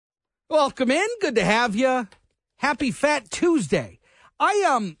Welcome in. Good to have you. Happy Fat Tuesday.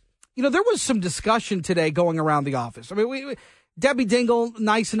 There was some discussion today going around the office. I mean, Debbie Dingle,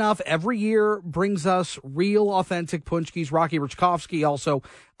 nice enough, every year brings us real, authentic punchkis. Rocky Richkovsky also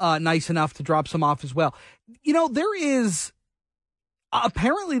nice enough to drop some off as well.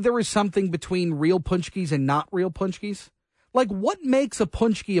 Apparently there is something between real punchkis and not real punchkis. Like, what makes a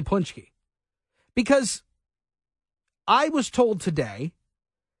punchki a punchki? Because I was told today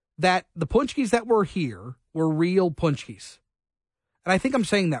that the punchkis that were here were real punchkis. And I think I'm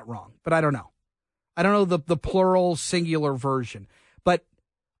saying that wrong, but I don't know. I don't know the plural, singular version. But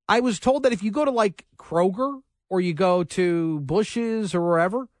I was told that if you go to, like, Kroger or you go to Bush's or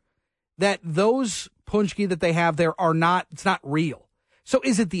wherever, that those punchki that they have there it's not real. So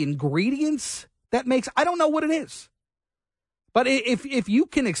is it the ingredients that makes, I don't know what it is. But if you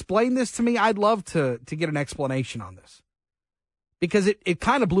can explain this to me, I'd love to get an explanation on this. Because it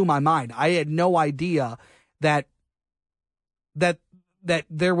kind of blew my mind. I had no idea that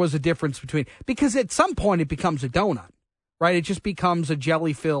there was a difference between, because at some point it becomes a donut, right? It just becomes a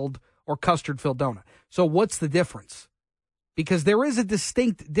jelly-filled or custard-filled donut. So what's the difference? Because there is a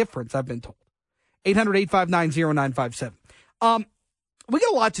distinct difference, I've been told. 800-859-0957. We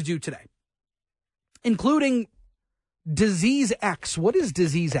got a lot to do today, including Disease X. What is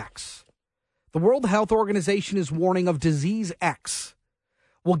Disease X? The World Health Organization is warning of Disease X.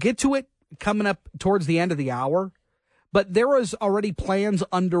 We'll get to it coming up towards the end of the hour, but there is already plans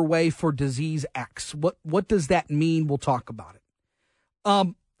underway for Disease X. What does that mean? We'll talk about it.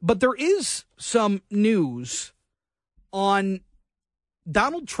 But there is some news on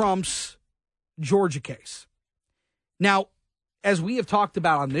Donald Trump's Georgia case. Now, as we have talked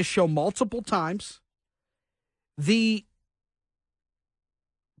about on this show multiple times, the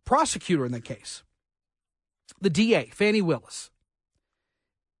prosecutor in the case, the DA, Fani Willis,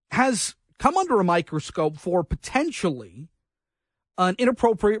 has come under a microscope for potentially an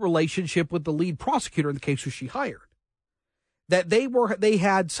inappropriate relationship with the lead prosecutor in the case who she hired. That they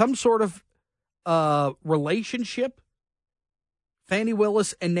had some sort of relationship, Fani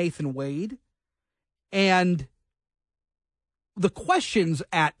Willis and Nathan Wade, and the questions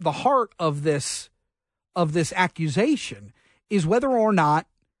at the heart of this accusation is whether or not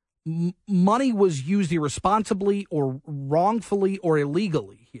money was used irresponsibly or wrongfully or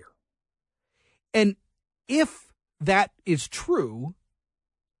illegally here. And if that is true,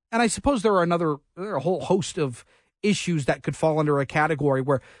 and I suppose there are a whole host of issues that could fall under a category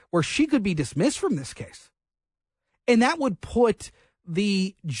where she could be dismissed from this case. And that would put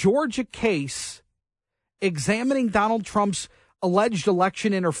the Georgia case examining Donald Trump's alleged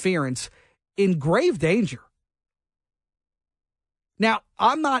election interference in grave danger. Now,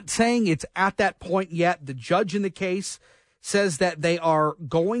 I'm not saying it's at that point yet. The judge in the case says that they are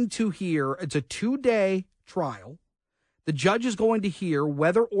going to hear, it's a 2-day trial. The judge is going to hear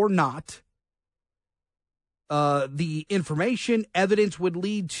whether or not the information, evidence would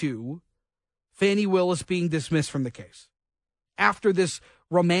lead to Fani Willis being dismissed from the case after this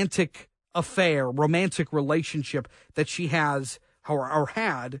romantic affair, romantic relationship that she has or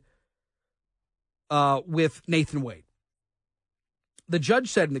had with Nathan Wade. The judge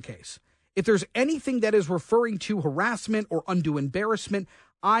said in the case, if there's anything that is referring to harassment or undue embarrassment,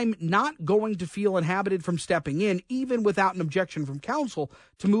 I'm not going to feel inhibited from stepping in, even without an objection from counsel,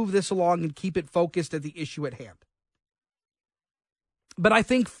 to move this along and keep it focused at the issue at hand. But I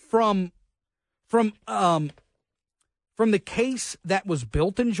think from the case that was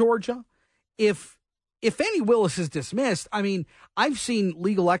built in Georgia, if Fani Willis is dismissed, I mean, I've seen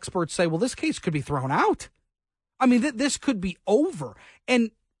legal experts say, well, this case could be thrown out. I mean, this could be over. And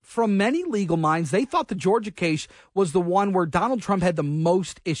from many legal minds, they thought the Georgia case was the one where Donald Trump had the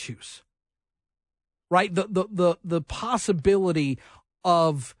most issues, right? The possibility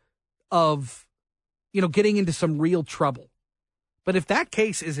of getting into some real trouble. But if that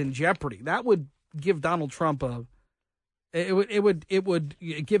case is in jeopardy, that would give Donald Trump it would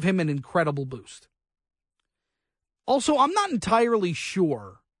give him an incredible boost. Also, I'm not entirely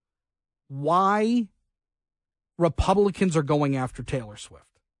sure why Republicans are going after Taylor Swift.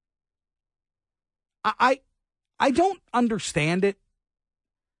 I don't understand it.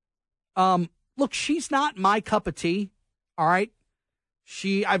 Look, she's not my cup of tea. All right.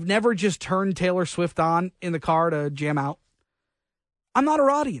 I've never just turned Taylor Swift on in the car to jam out. I'm not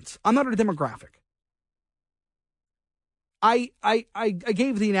her audience. I'm not her demographic. I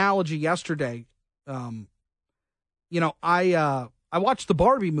gave the analogy yesterday. I watched the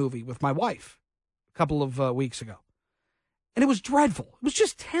Barbie movie with my wife a couple of weeks ago, and it was dreadful. It was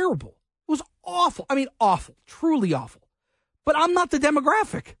just terrible. It was awful. I mean, awful, truly awful. But I'm not the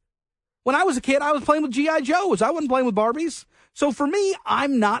demographic. When I was a kid, I was playing with G.I. Joes. I wasn't playing with Barbies. So for me,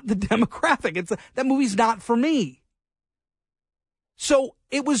 I'm not the demographic. That movie's not for me. So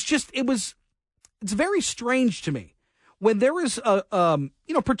it's very strange to me when there is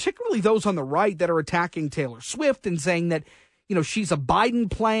particularly those on the right that are attacking Taylor Swift and saying that, she's a Biden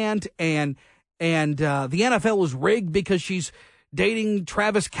plant and the NFL is rigged because she's dating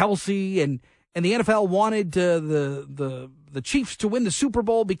Travis Kelce and the NFL wanted the Chiefs to win the Super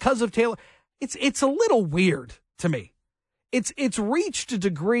Bowl because of Taylor. It's a little weird to me. It's reached a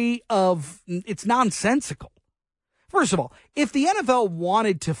degree of it's nonsensical. First of all, if the NFL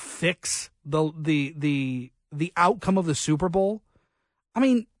wanted to fix the outcome of the Super Bowl, I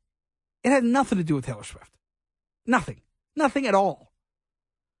mean, it had nothing to do with Taylor Swift. Nothing at all.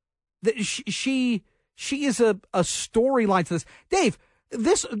 She is a storyline to this. Dave,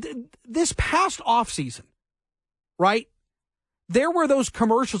 this past offseason, right? There were those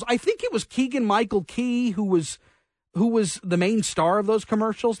commercials. I think it was Keegan-Michael Key who was the main star of those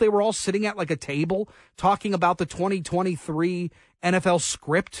commercials. They were all sitting at like a table talking about the 2023 NFL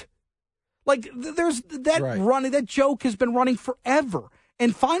script. Like there's that running, that joke has been running forever.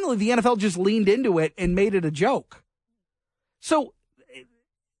 And finally the NFL just leaned into it and made it a joke. So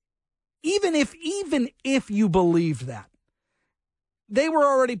even if you believed that, they were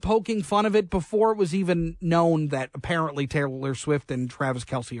already poking fun of it before it was even known that apparently Taylor Swift and Travis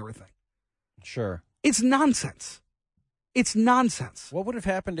Kelce are a thing. Sure. It's nonsense. It's nonsense. What would have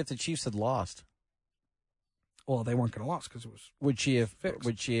happened if the Chiefs had lost? Well, they weren't going to lose because it was. Would she have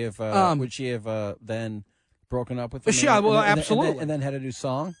then broken up with them? Absolutely. And then had a new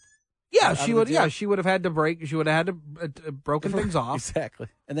song. Yeah, she would. Yeah, she would have had to break. She would have had to broken things off. Exactly,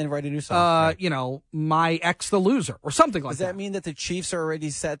 and then write a new song. My ex, the loser, or something like that. Does that mean that the Chiefs are already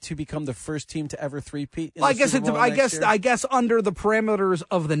set to become the first team to ever three-peat? I guess under the parameters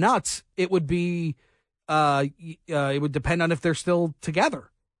of the nuts, it would be. It would depend on if they're still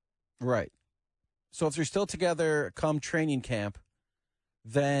together. Right. So if they're still together come training camp,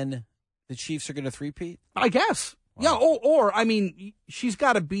 then the Chiefs are going to three-peat? I guess. Wow. Yeah, or I mean, she's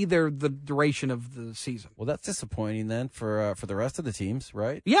got to be there the duration of the season. Well, that's disappointing then for the rest of the teams,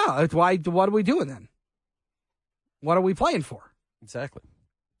 right? Yeah, what are we doing then? What are we playing for? Exactly.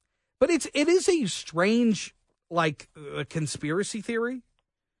 But it is a strange, conspiracy theory.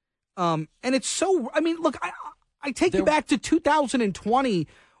 And it's so, I mean, look, I take you back to 2020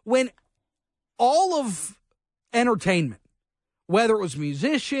 when all of entertainment, whether it was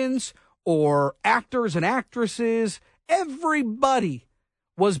musicians or actors and actresses, everybody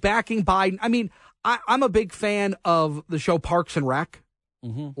was backing Biden. I mean, I'm a big fan of the show Parks and Rec.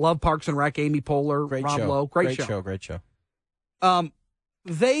 Mm-hmm. Love Parks and Rec, Amy Poehler, Rob Lowe. Great show.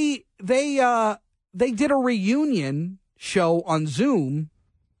 They did a reunion show on Zoom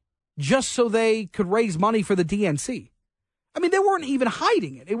just so they could raise money for the DNC. I mean, they weren't even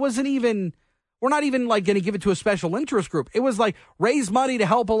hiding it. It wasn't even, we're not even going to give it to a special interest group. It was raise money to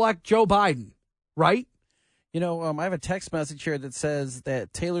help elect Joe Biden, right? I have a text message here that says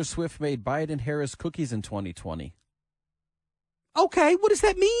that Taylor Swift made Biden-Harris cookies in 2020. Okay, what does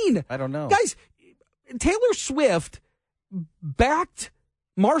that mean? I don't know. Guys, Taylor Swift backed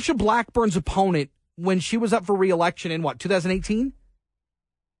Marsha Blackburn's opponent when she was up for re-election in 2018?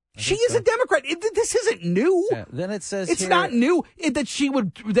 She is a Democrat. This isn't new. Yeah. Then it says it's not new that she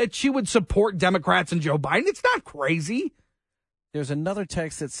would support Democrats and Joe Biden. It's not crazy. There's another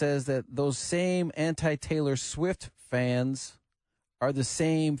text that says that those same anti-Taylor Swift fans are the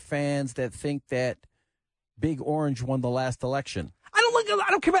same fans that think that Big Orange won the last election. I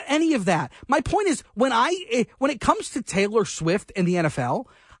don't care about any of that. My point is when it comes to Taylor Swift and the NFL,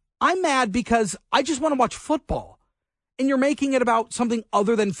 I'm mad because I just want to watch football. And you're making it about something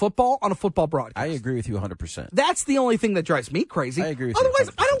other than football on a football broadcast. I agree with you 100%. That's the only thing that drives me crazy. I agree with Otherwise,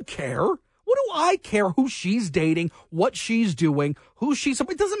 you 100%. I don't care. What do I care who she's dating, what she's doing,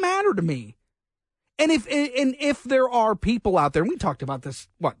 it doesn't matter to me. And if there are people out there, and we talked about this,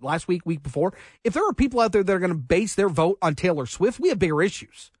 last week before, if there are people out there that are going to base their vote on Taylor Swift, we have bigger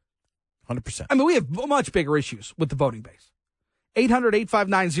issues. 100%. I mean, we have much bigger issues with the voting base.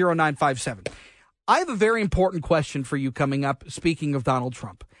 800-859-0957. I have a very important question for you coming up, speaking of Donald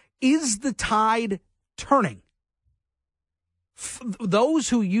Trump. Is the tide turning? Those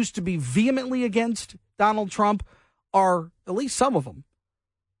who used to be vehemently against Donald Trump are, at least some of them,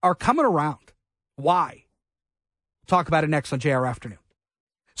 are coming around. Why? Talk about it next on JR Afternoon.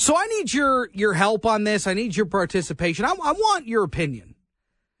 So I need your help on this. I need your participation. I want your opinion.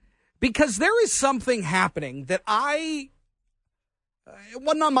 Because there is something happening that it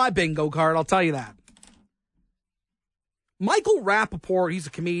wasn't on my bingo card, I'll tell you that. Michael Rappaport, he's a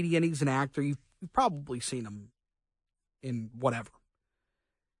comedian, he's an actor. You've probably seen him in whatever.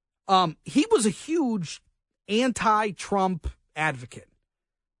 He was a huge anti-Trump advocate.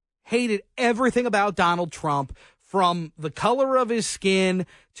 Hated everything about Donald Trump, from the color of his skin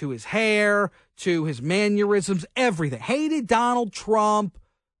to his hair to his mannerisms, everything. Hated Donald Trump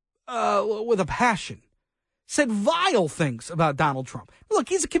with a passion. Said vile things about Donald Trump. Look,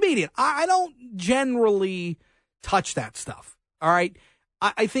 he's a comedian. I don't generally touch that stuff. All right.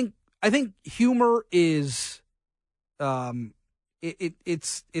 I think humor is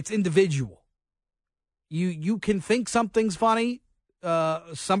it's individual. You can think something's funny.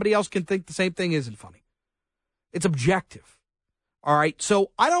 Somebody else can think the same thing isn't funny. It's objective. All right.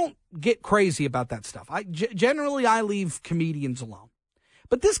 So I don't get crazy about that stuff. Generally I leave comedians alone.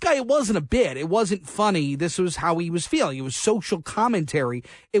 But this guy, it wasn't a bit. It wasn't funny. This was how he was feeling. It was social commentary.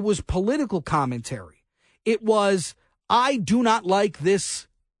 It was political commentary. It was, I do not like this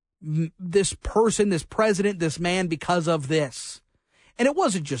person, this president, this man because of this. And it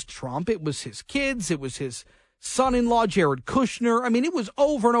wasn't just Trump. It was his kids. It was his son-in-law, Jared Kushner. I mean, it was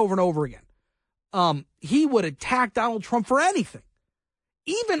over and over and over again. He would attack Donald Trump for anything,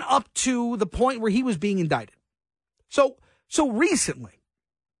 even up to the point where he was being indicted. So recently,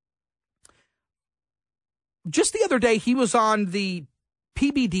 just the other day, he was on the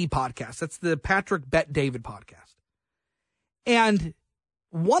PBD podcast. That's the Patrick Bet David podcast. And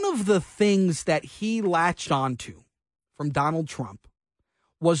one of the things that he latched onto from Donald Trump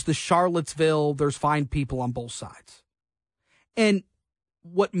was the Charlottesville, there's fine people on both sides. And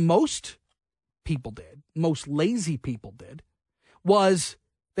what most people did, most lazy people did, was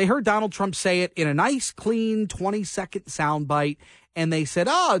they heard Donald Trump say it in a nice, clean 20-second soundbite, and they said,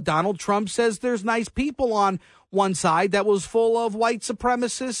 Donald Trump says there's nice people on one side that was full of white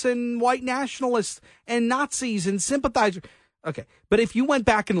supremacists and white nationalists and Nazis and sympathizers. Okay, but if you went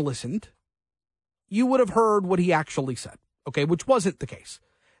back and listened, you would have heard what he actually said, okay, which wasn't the case.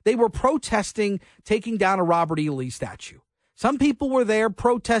 They were protesting taking down a Robert E. Lee statue. Some people were there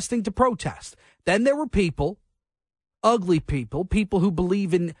protesting to protest. Then there were people, ugly people, people who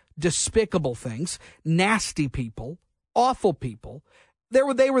believe in despicable things, nasty people, awful people. They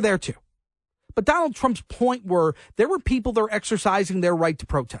were there too. But Donald Trump's point were there were people that were exercising their right to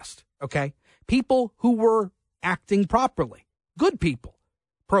protest, okay? People who were acting properly. Good people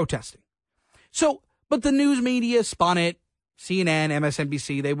protesting. So, but the news media spun it. CNN,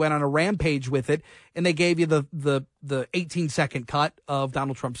 MSNBC, they went on a rampage with it, and they gave you the 18-second cut of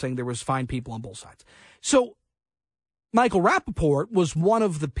Donald Trump saying there was fine people on both sides. So Michael Rappaport was one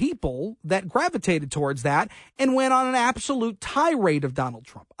of the people that gravitated towards that and went on an absolute tirade of Donald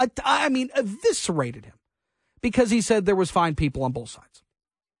Trump. I mean, eviscerated him because he said there was fine people on both sides.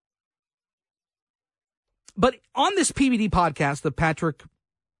 But on this PBD podcast, the Patrick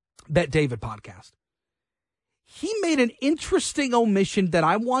Bet David podcast, he made an interesting omission that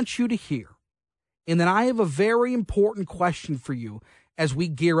I want you to hear. And then I have a very important question for you as we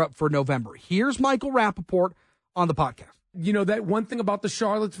gear up for November. Here's Michael Rappaport on the podcast. You know, that one thing about the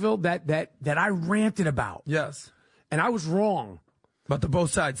Charlottesville that I ranted about. Yes. And I was wrong. About the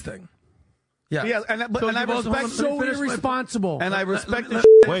both sides thing. Yeah. Yeah, and I respect so irresponsible. And I respect the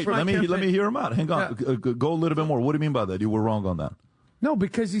Wait, let me hear him out. Hang on. Yeah. Go a little bit more. What do you mean by that? You were wrong on that. No,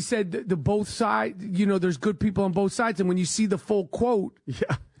 because he said the both sides, you know, there's good people on both sides. And when you see the full quote,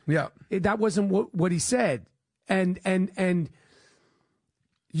 that wasn't what he said. And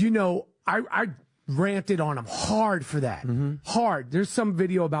you know, I ranted on him hard for that. Mm-hmm. Hard. There's some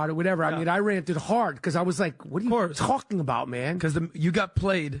video about it, whatever. Yeah. I mean, I ranted hard because I was like, what are you talking about, man? Because you got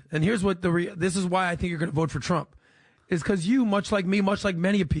played. And here's what this is why I think you're going to vote for Trump. Is because you, much like me, much like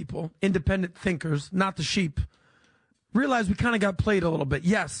many people, independent thinkers, not the sheep, realize we kind of got played a little bit.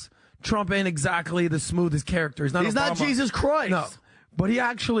 Yes, Trump ain't exactly the smoothest character. He's not Jesus Christ. No, but he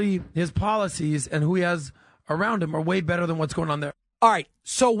actually, his policies and who he has around him are way better than what's going on there. All right,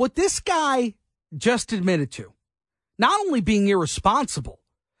 so what this guy just admitted to, not only being irresponsible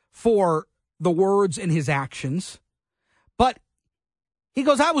for the words and his actions, but he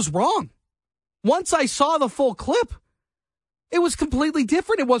goes, I was wrong. Once I saw the full clip, it was completely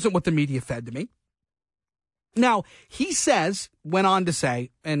different. It wasn't what the media fed to me. Now, he went on to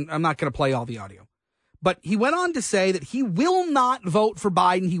say, and I'm not going to play all the audio, but he went on to say that he will not vote for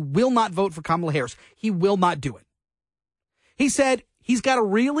Biden. He will not vote for Kamala Harris. He will not do it. He said he's got to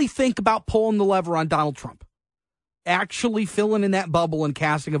really think about pulling the lever on Donald Trump, actually filling in that bubble and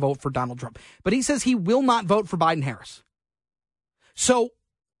casting a vote for Donald Trump. But he says he will not vote for Biden Harris. So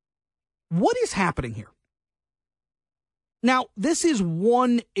what is happening here? Now, this is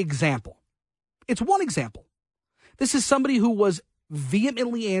one example. It's one example. This is somebody who was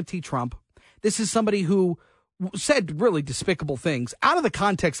vehemently anti-Trump. This is somebody who said really despicable things out of the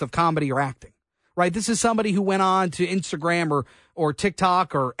context of comedy or acting, right? This is somebody who went on to Instagram or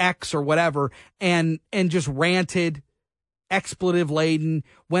TikTok or X or whatever and just ranted, expletive-laden,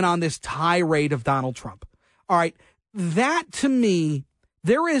 went on this tirade of Donald Trump. All right, that to me,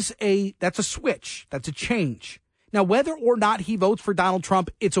 that's a switch. That's a change. Now, whether or not he votes for Donald Trump,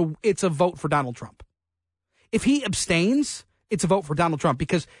 it's a vote for Donald Trump. If he abstains, it's a vote for Donald Trump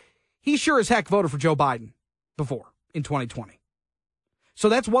because he sure as heck voted for Joe Biden before in 2020. So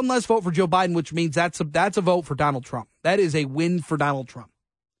that's one less vote for Joe Biden, which means that's a vote for Donald Trump. That is a win for Donald Trump.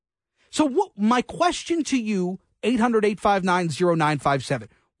 So my question to you, 800-859-0957,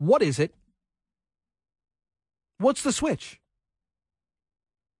 what is it? What's the switch?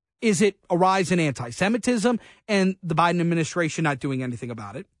 Is it a rise in anti-Semitism and the Biden administration not doing anything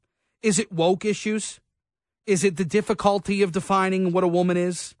about it? Is it woke issues? Is it the difficulty of defining what a woman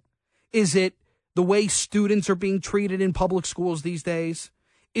is? Is it the way students are being treated in public schools these days?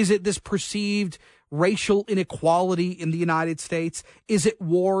 Is it this perceived racial inequality in the United States? Is it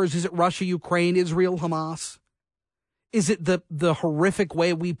wars? Is it Russia, Ukraine, Israel, Hamas? Is it the horrific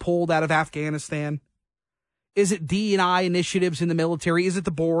way we pulled out of Afghanistan? Is it D&I initiatives in the military? Is it the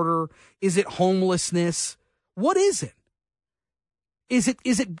border? Is it homelessness? What is it? Is it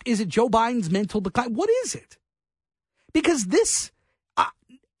Joe Biden's mental decline? What is it? Because this,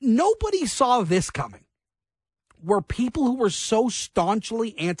 nobody saw this coming, where people who were so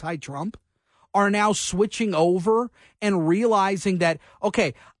staunchly anti-Trump are now switching over and realizing that,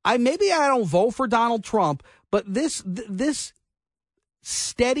 okay, maybe I don't vote for Donald Trump, but this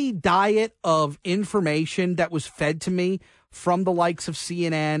steady diet of information that was fed to me from the likes of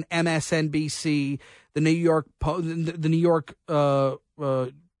CNN, MSNBC, the New York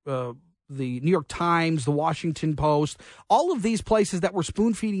Times, the Washington Post, all of these places that were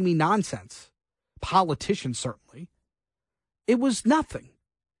spoon feeding me nonsense, politicians certainly, it was nothing.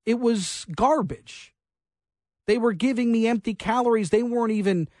 It was garbage. They were giving me empty calories. They weren't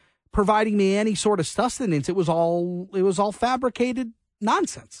even providing me any sort of sustenance. It was all fabricated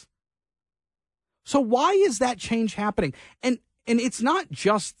nonsense. So why is that change happening? And it's not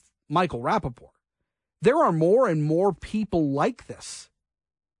just Michael Rappaport. There are more and more people like this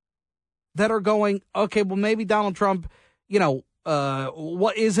that are going, okay, well, maybe Donald Trump,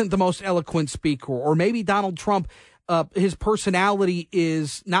 what isn't the most eloquent speaker, or maybe Donald Trump, his personality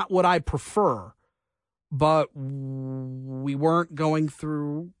is not what I prefer, but we weren't going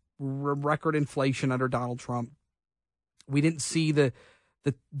through record inflation under Donald Trump. We didn't see the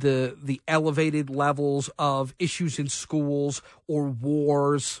elevated levels of issues in schools or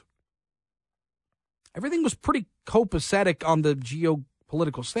wars. Everything was pretty copacetic on the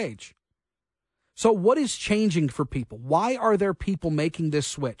geopolitical stage. So what is changing for people? Why are there people making this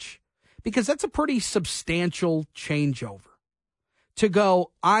switch? Because that's a pretty substantial changeover. To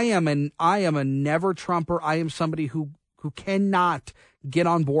go, I am a never Trumper. I am somebody who cannot get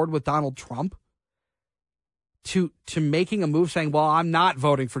on board with Donald Trump. To making a move saying, well, I'm not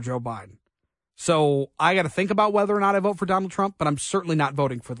voting for Joe Biden. So I got to think about whether or not I vote for Donald Trump, but I'm certainly not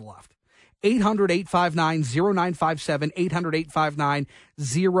voting for the left. 800-859-0957,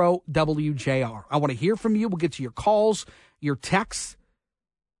 800-859-0WJR. I want to hear from you. We'll get to your calls, your texts,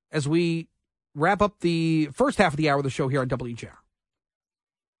 as we wrap up the first half of the hour of the show here on WJR.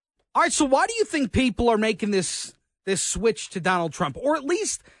 All right, so why do you think people are making this switch to Donald Trump, or at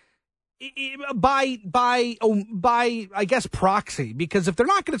least by I guess proxy? Because if they're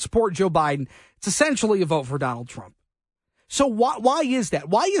not going to support Joe Biden, it's essentially a vote for Donald Trump. So why is that?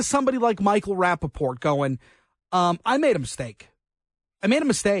 Why is somebody like Michael Rappaport going, I made a mistake.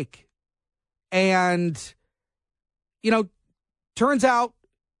 And, turns out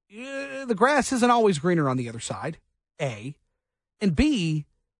the grass isn't always greener on the other side, A. And B,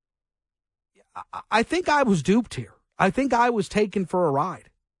 I think I was duped here. I think I was taken for a ride.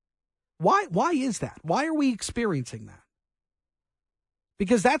 Why is that? Why are we experiencing that?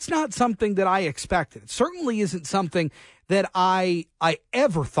 Because that's not something that I expected. It certainly isn't something that I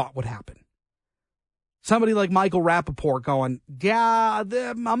ever thought would happen. Somebody like Michael Rappaport going, yeah,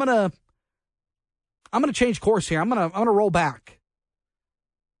 I'm gonna change course here. I'm gonna roll back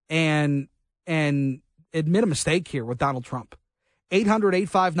and admit a mistake here with Donald Trump.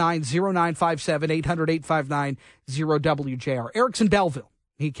 800-859-0957, 800-859-0WJR. Eric's in Belleville.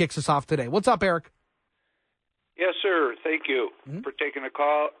 He kicks us off today. What's up, Eric? Yes, sir. Thank you for taking the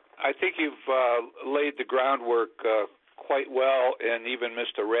call. I think you've laid the groundwork quite well, and even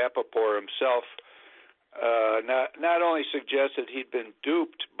Mr. Rappaport himself not only suggested he'd been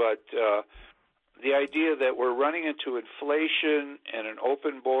duped, but the idea that we're running into inflation and an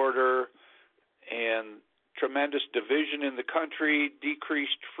open border and tremendous division in the country,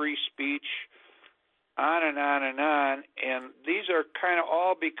 decreased free speech, on and on and on. And these are kind of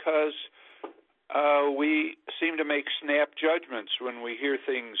all because we seem to make snap judgments when we hear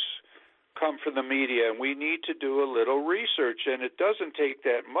things come from the media, and we need to do a little research, and it doesn't take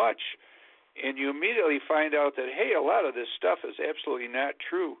that much. And you immediately find out that, hey, a lot of this stuff is absolutely not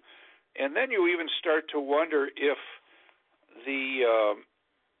true. And then you even start to wonder if the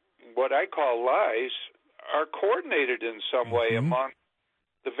what I call lies are coordinated in some way among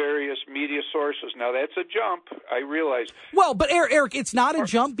the various media sources. Now, that's a jump, I realize. Well, but Eric, it's not a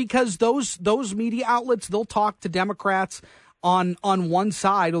jump because those media outlets, they'll talk to Democrats on one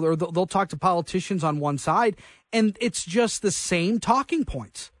side, or they'll talk to politicians on one side, and it's just the same talking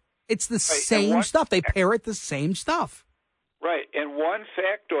points. It's the same stuff. They parrot the same stuff. Right, and one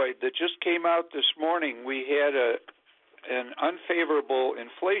factoid that just came out this morning, we had an unfavorable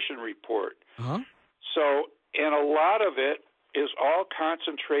inflation report. Uh-huh. So, and a lot of it is all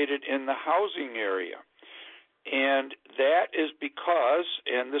concentrated in the housing area. And that is because,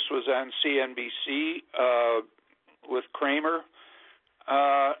 and this was on CNBC with Kramer,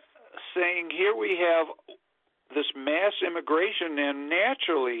 saying here we have this mass immigration, and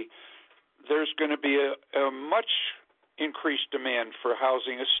naturally there's going to be a much increased demand for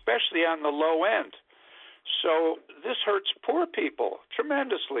housing, especially on the low end. So this hurts poor people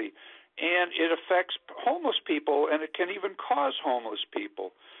tremendously, and it affects homeless people, and it can even cause homeless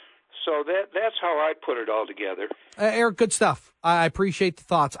people. So that's how I put it all together. Eric, good stuff. I appreciate the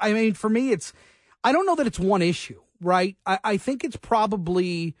thoughts. I mean, for me, I don't know that it's one issue, right? I think it's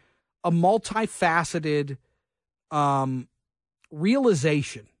probably a multifaceted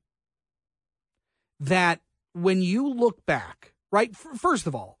realization that when you look back, right, first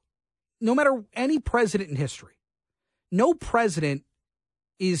of all, no matter any president in history, no president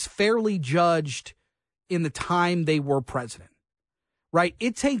is fairly judged in the time they were president, right?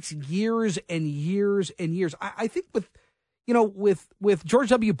 It takes years and years and years. I think with George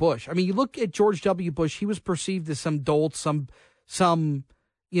W. Bush, I mean, you look at George W. Bush, he was perceived as some dolt, some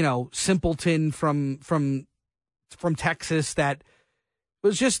simpleton from Texas that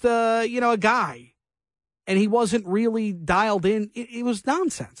was just a guy. And he wasn't really dialed in. It was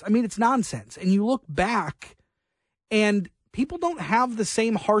nonsense. I mean, it's nonsense. And you look back, and people don't have the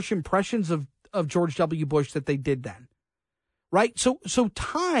same harsh impressions of George W. Bush that they did then, right? So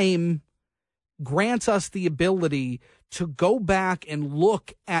time grants us the ability to go back and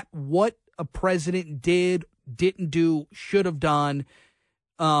look at what a president did, didn't do, should have done,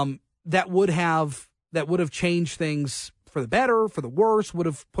 that would have changed things for the better, for the worse, would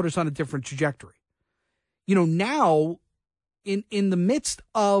have put us on a different trajectory. Now, in the midst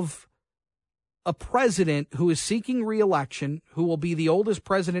of a president who is seeking re-election, who will be the oldest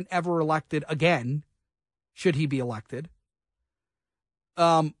president ever elected again, should he be elected,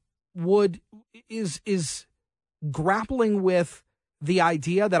 is grappling with the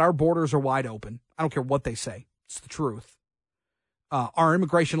idea that our borders are wide open. I don't care what they say. It's the truth. Our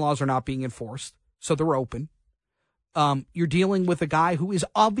immigration laws are not being enforced, so they're open. You're dealing with a guy who is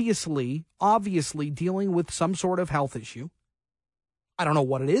obviously dealing with some sort of health issue. I don't know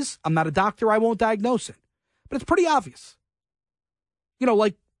what it is. I'm not a doctor. I won't diagnose it. But it's pretty obvious.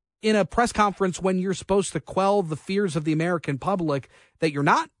 Like in a press conference when you're supposed to quell the fears of the American public that you're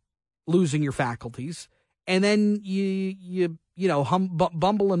not losing your faculties, and then you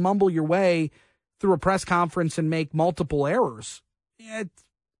bumble and mumble your way through a press conference and make multiple errors. It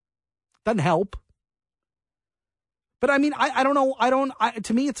doesn't help. But I mean, I don't know.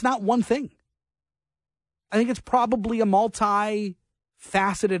 To me, it's not one thing. I think it's probably a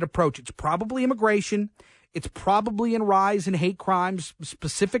multi-faceted approach. It's probably immigration. It's probably a rise in hate crimes,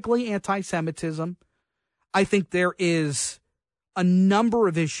 specifically anti-Semitism. I think there is a number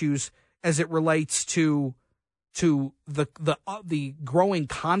of issues as it relates to the growing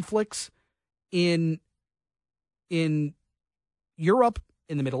conflicts in Europe,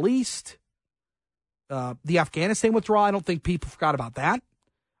 in the Middle East. The Afghanistan withdrawal, I don't think people forgot about that.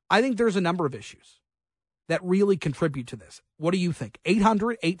 I think there's a number of issues that really contribute to this. What do you think?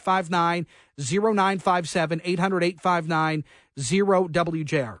 800-859-0957,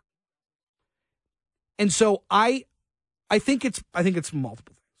 800-859-0WJR. And so I think it's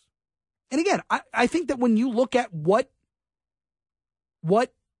multiple things. And again, I think that when you look at what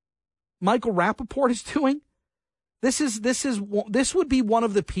Michael Rappaport is doing, this would be one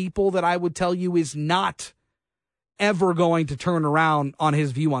of the people that I would tell you is not ever going to turn around on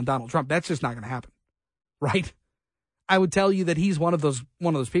his view on Donald Trump. That's just not going to happen, right? I would tell you that he's one of those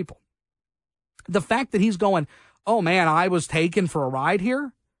people. the fact that he's going, oh, man, I was taken for a ride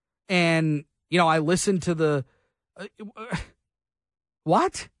here, and, I listened to the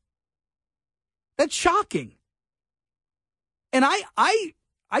what? That's shocking. And I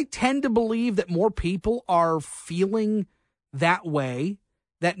tend to believe that more people are feeling that way,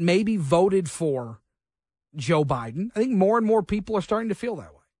 that maybe voted for Joe Biden. I think more and more people are starting to feel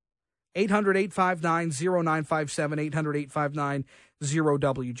that way. 800-859-0957,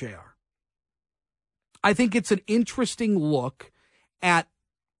 800-859-0WJR. I think it's an interesting look at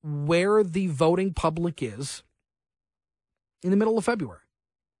where the voting public is in the middle of February.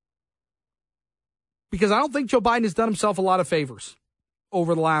 Because I don't think Joe Biden has done himself a lot of favors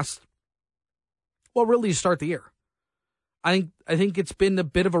over the last, really to start the year. I think it's been a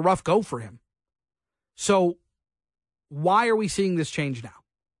bit of a rough go for him. So why are we seeing this change now?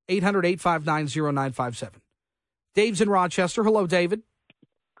 800-859-0957. Dave's in Rochester. Hello, David.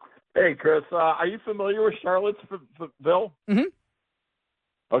 Hey, Chris. Are you familiar with Charlottesville? Mm-hmm.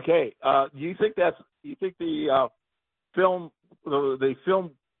 Okay. Do you think the film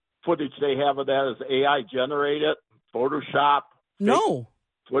footage they have of that is AI generated, Photoshop? No.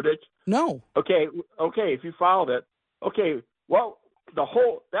 Footage? No. Okay. If you followed it, okay. Well,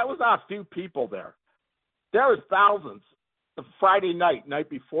 that was not a few people there. There was thousands. The Friday night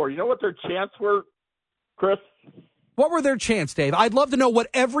before. You know what their chants were, Chris? What were their chants, Dave? I'd love to know what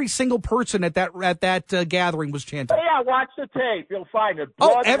every single person at that gathering was chanting. Yeah, watch the tape. You'll find it.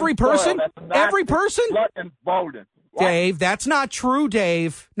 Every person? Every person? Blood and voting. Dave, that's not true,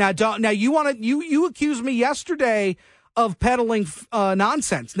 Dave. Now, you accused me yesterday of peddling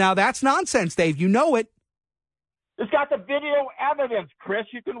nonsense. Now, that's nonsense, Dave. You know it. It's got the video evidence, Chris.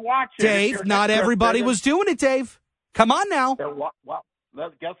 You can watch it. Dave, not everybody was doing it, Dave. Come on now. Well,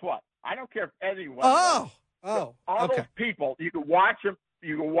 guess what? I don't care if anyone. All those people, you can watch them.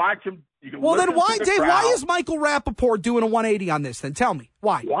 You can watch them. Well, then why, Dave? Crowd. Why is Michael Rappaport doing a 180 on this? Then tell me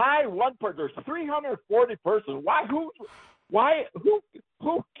why. Why one person? There's 340 persons. Why? Who? Why?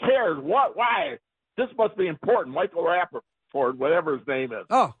 Who cares? What? Why? This must be important. Michael Rappaport, whatever his name is.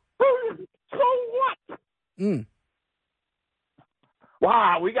 Oh. So what?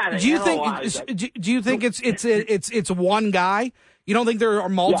 Wow, we got to. Do you think it's one guy? You don't think there are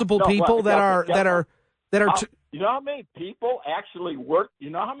multiple people that are? You know how many people actually work?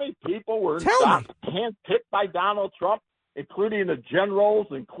 You know how many people were handpicked by Donald Trump, including the generals,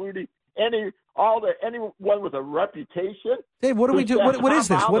 including anyone with a reputation? Dave, what do we do? What is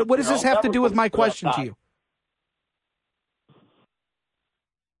this? What does this have to do with my question to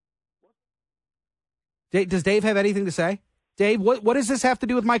you? Does Dave have anything to say? Dave, what does this have to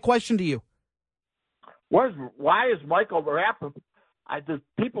do with my question to you? Why is Michael Rappaport?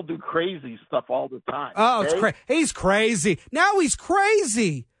 People do crazy stuff all the time. Oh, it's crazy. He's crazy. Now he's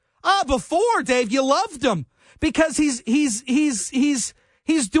crazy. Before, Dave, you loved him because he's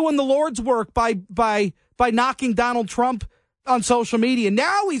doing the Lord's work by knocking Donald Trump on social media.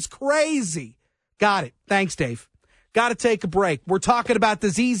 Now he's crazy. Got it. Thanks, Dave. Got to take a break. We're talking about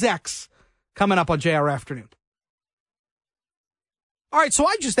Disease X coming up on JR Afternoon. All right, so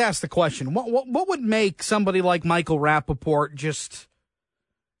I just asked the question. What would make somebody like Michael Rappaport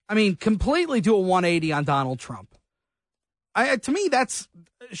completely do a 180 on Donald Trump? To me, that's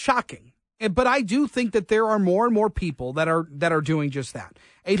shocking. But I do think that there are more and more people that are doing just that.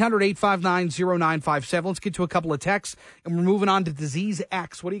 800-859-0957. Let's get to a couple of texts, and we're moving on to Disease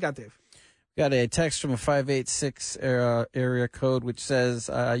X. What do you got, Dave? Got a text from a 586 area code, which says,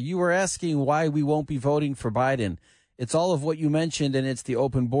 you were asking why we won't be voting for Biden. It's all of what you mentioned, and it's the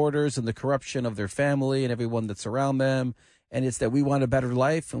open borders and the corruption of their family and everyone that's around them. And it's that we want a better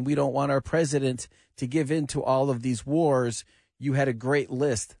life, and we don't want our president to give in to all of these wars. You had a great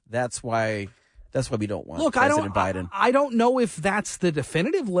list. That's why we don't want President Biden. I don't know if that's the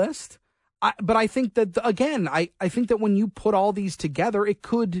definitive list, but I think that, again, I think that when you put all these together,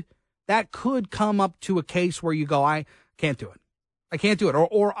 that could come up to a case where you go, I can't do it. I can't do it.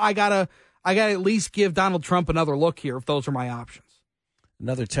 Or I gotta at least give Donald Trump another look here if those are my options.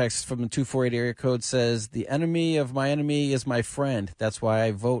 Another text from the 248 area code says, the enemy of my enemy is my friend. That's why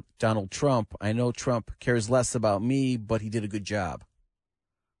I vote Donald Trump. I know Trump cares less about me, but he did a good job.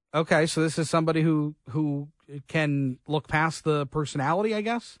 Okay, so this is somebody who can look past the personality, I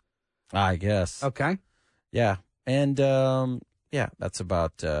guess? I guess. Okay. Yeah. And, that's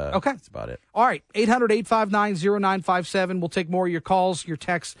about That's about it. All right, 800-859-0957. We'll take more of your calls, your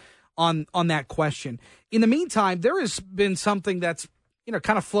texts on that question. In the meantime, there has been something that's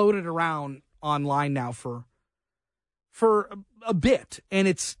kind of floated around online now for a bit, and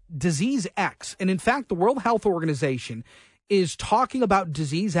it's Disease X. And in fact, the World Health Organization is talking about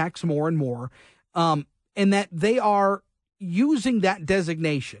Disease X more and more, and that they are using that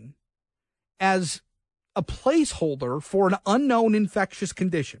designation as a placeholder for an unknown infectious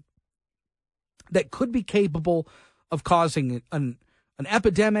condition that could be capable of causing an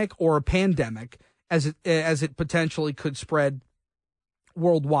epidemic or a pandemic as it potentially could spread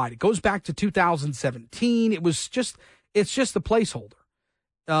worldwide. It goes back to 2017. It's just a placeholder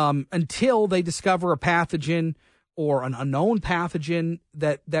until they discover a pathogen or an unknown pathogen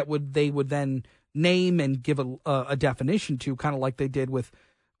that they would then name and give a definition to, kind of like they did with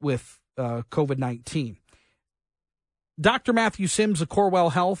COVID-19. Dr. Matthew Sims of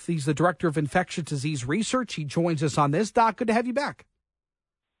Corewell Health, he's the Director of Infectious Disease Research. He joins us on this. Doc, good to have you back.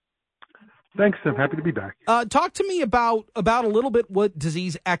 Thanks. I'm happy to be back. Talk to me about a little bit what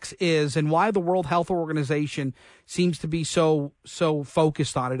Disease X is and why the World Health Organization seems to be so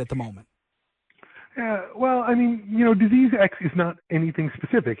focused on it at the moment. Yeah, well, I mean, Disease X is not anything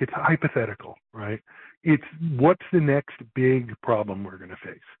specific. It's hypothetical, right? It's what's the next big problem we're going to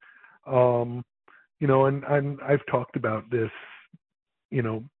face. And I've talked about this,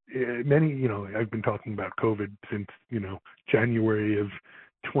 I've been talking about COVID since, January of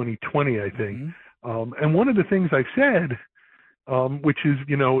 2020, I think. Mm-hmm. And one of the things I've said, which is,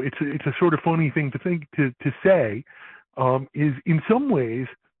 it's a sort of funny thing to say, is in some ways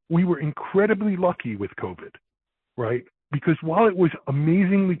we were incredibly lucky with COVID, right? Because while it was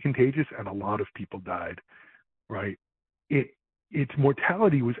amazingly contagious and a lot of people died, right, its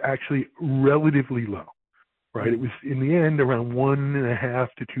mortality was actually relatively low, right? It was in the end around 1.5%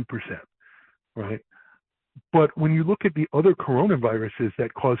 to 2%, right? But when you look at the other coronaviruses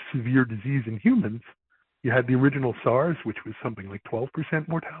that cause severe disease in humans, you had the original SARS, which was something like 12%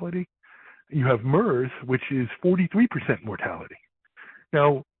 mortality. You have MERS, which is 43% mortality.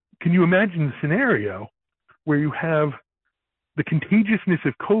 Now, can you imagine the scenario where you have the contagiousness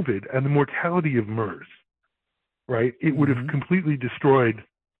of COVID and the mortality of MERS, right? It would have completely destroyed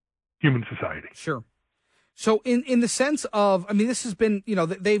human society. Sure. So in the sense of, I mean, this has been,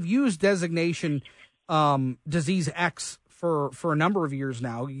 they've used designation Disease X for a number of years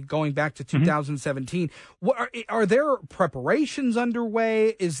now, going back to 2017. What are there preparations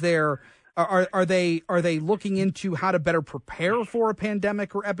underway? Is there are they looking into how to better prepare for a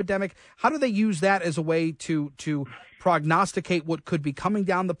pandemic or epidemic? How do they use that as a way to prognosticate what could be coming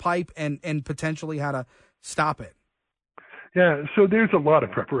down the pipe and potentially how to stop it? Yeah, so there's a lot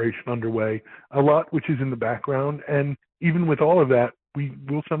of preparation underway, a lot which is in the background, and even with all of that, we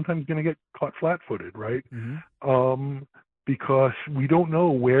will sometimes going to get caught flat-footed, right? Mm-hmm. Because we don't know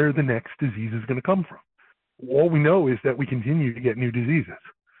where the next disease is going to come from. All we know is that we continue to get new diseases,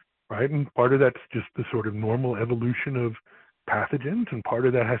 right? And part of that's just the sort of normal evolution of pathogens, and part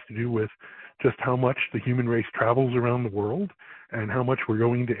of that has to do with just how much the human race travels around the world and how much we're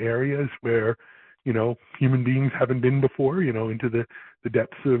going to areas where, human beings haven't been before, into the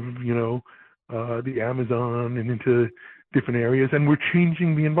depths of, the Amazon and into different areas, and we're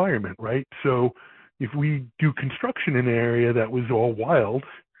changing the environment, right? So if we do construction in an area that was all wild,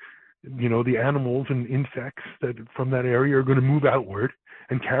 the animals and insects that from that area are going to move outward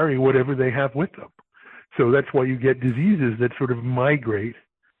and carry whatever they have with them. So that's why you get diseases that sort of migrate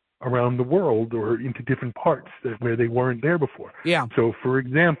around the world or into different parts where they weren't there before. Yeah. So, for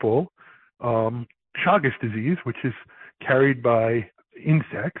example, Chagas disease, which is carried by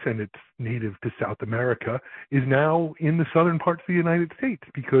insects and it's native to South America, is now in the southern parts of the United States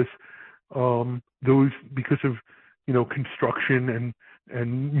because of construction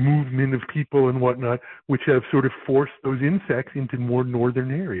and movement of people and whatnot, which have sort of forced those insects into more northern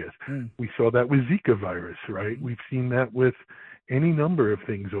areas. We saw that with Zika virus, right? We've seen that with any number of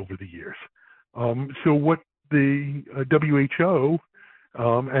things over the years. So what the WHO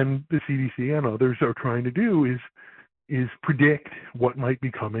and the CDC and others are trying to do is predict what might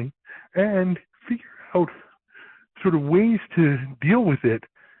be coming and figure out sort of ways to deal with it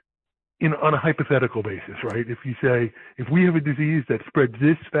on a hypothetical basis, right? If you say, if we have a disease that spreads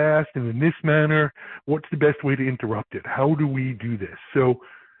this fast and in this manner, what's the best way to interrupt it? How do we do this? So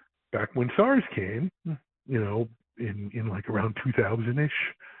back when SARS came, in like around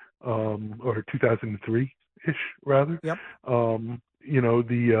 2000-ish, or 2003-ish rather, yep. One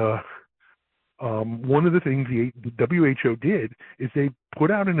of the things the WHO did is they put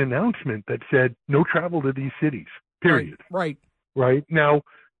out an announcement that said no travel to these cities, period. Right. Now,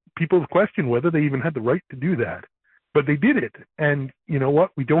 people question whether they even had the right to do that, but they did it. And you know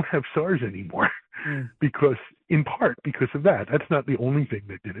what? We don't have SARS anymore in part because of that. That's not the only thing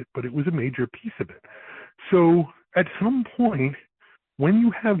that did it, but it was a major piece of it. So at some point, when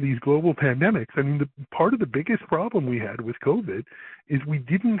you have these global pandemics, I mean, part of the biggest problem we had with COVID is we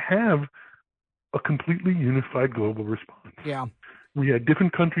didn't have a completely unified global response. Yeah. We had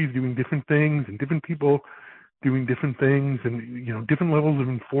different countries doing different things and different people doing different things and, different levels of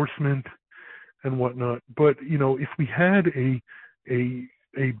enforcement and whatnot. But, if we had a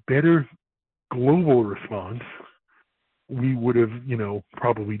better global response, we would have,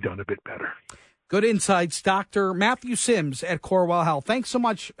 probably done a bit better. Good insights, Dr. Matthew Sims at Corewell Health. Thanks so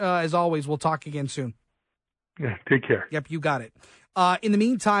much, as always. We'll talk again soon. Yeah, take care. Yep, you got it. In the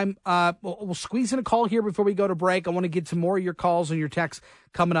meantime, we'll squeeze in a call here before we go to break. I want to get some more of your calls and your texts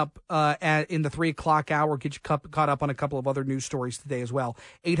coming up in the 3 o'clock hour. Get you caught up on a couple of other news stories today as well.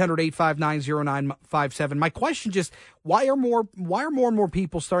 800-859-0957. My question just, why are more and more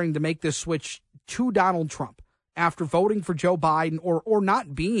people starting to make this switch to Donald Trump after voting for Joe Biden or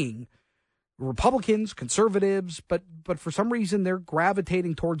not being Republicans, conservatives, but for some reason they're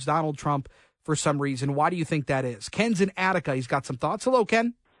gravitating towards Donald Trump for some reason? Why do you think that is? Ken's in Attica. He's got some thoughts. Hello,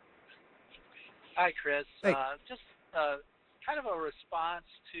 Ken. Hi, Chris. Hey. Just kind of a response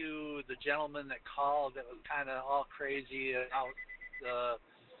to the gentleman that called that was kind of all crazy about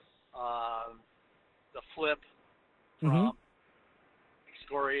the flip from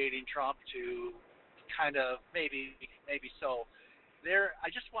excoriating Trump to kind of maybe so. I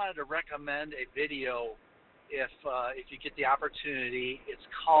just wanted to recommend a video if you get the opportunity. It's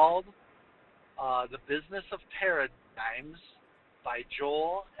called The Business of Paradigms by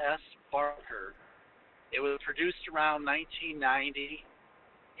Joel S. Barker. It was produced around 1990,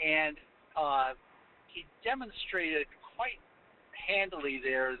 and he demonstrated quite handily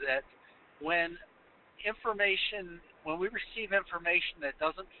there that when we receive information that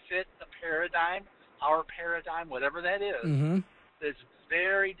doesn't fit the paradigm, our paradigm, whatever that is, it's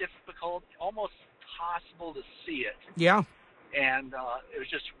very difficult, almost impossible to see it. Yeah. And it was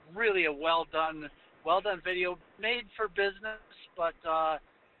just really a well done video, made for business, but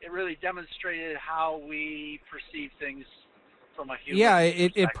it really demonstrated how we perceive things from a human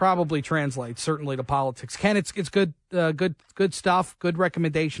perspective. It probably translates certainly to politics. Ken, it's good good stuff. Good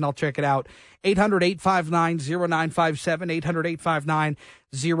recommendation. I'll check it out. 800-859-0957,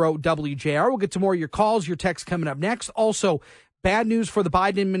 800-859-0WJR. We'll get to more of your calls, your texts coming up next. Also, bad news for the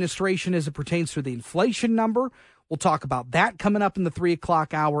Biden administration as it pertains to the inflation number. We'll talk about that coming up in the 3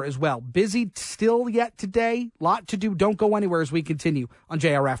 o'clock hour as well. Busy still yet today. Lot to do. Don't go anywhere as we continue on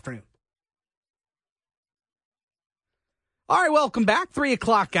JR Afternoon. All right, welcome back. 3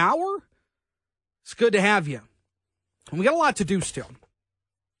 o'clock hour. It's good to have you. And we got a lot to do still.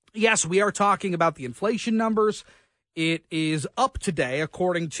 Yes, we are talking about the inflation numbers. It is up today,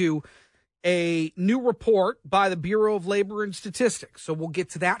 according to a new report by the Bureau of Labor and Statistics. So we'll get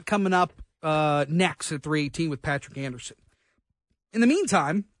to that coming up next at 3:18 with Patrick Anderson. In the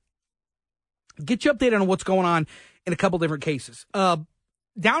meantime, get you updated on what's going on in a couple different cases. Down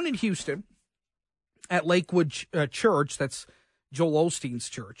in Houston at Lakewood Church, that's Joel Osteen's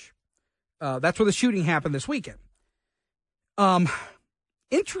church, that's where the shooting happened this weekend.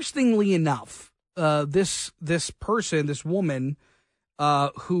 Interestingly enough, this woman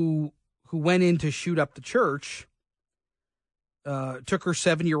who went in to shoot up the church took her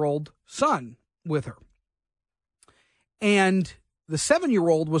 7-year-old son with her. And the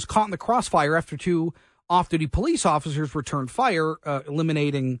 7-year-old was caught in the crossfire after 2 off-duty police officers returned fire,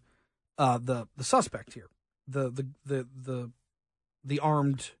 eliminating the suspect here, the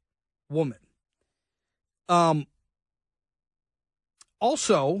armed woman.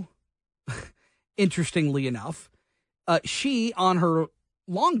 Also, interestingly enough, she on her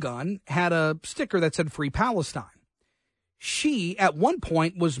long gun had a sticker that said Free Palestine. She, at one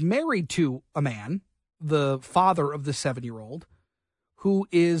point, was married to a man, the father of the 7-year-old, who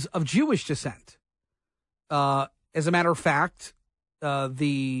is of Jewish descent. As a matter of fact,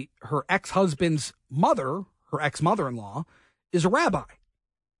 her ex-husband's mother, her ex-mother-in-law, is a rabbi.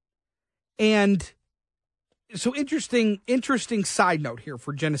 And so interesting side note here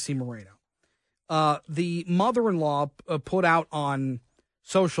for Genesee Moreno. The mother-in-law put out on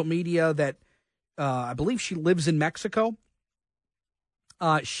social media that I believe she lives in Mexico.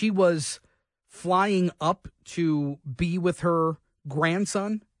 She was flying up to be with her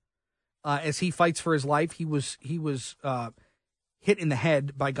grandson as he fights for his life. He was hit in the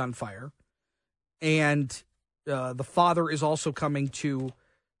head by gunfire, and the father is also coming to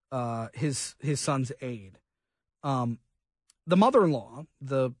his son's aid. The mother-in-law,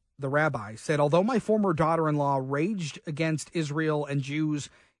 the rabbi, said, although my former daughter-in-law raged against Israel and Jews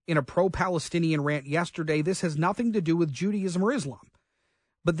in a pro-Palestinian rant yesterday, this has nothing to do with Judaism or Islam.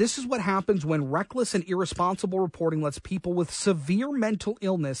 But this is what happens when reckless and irresponsible reporting lets people with severe mental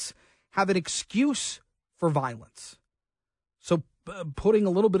illness have an excuse for violence. So putting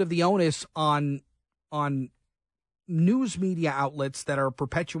a little bit of the onus on news media outlets that are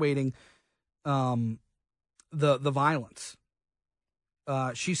perpetuating the violence.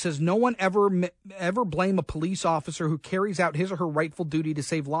 She says no one ever blame a police officer who carries out his or her rightful duty to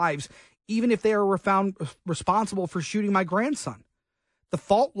save lives, even if they are found responsible for shooting my grandson. The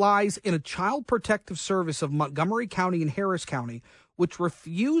fault lies in a Child Protective Service of Montgomery County and Harris County, which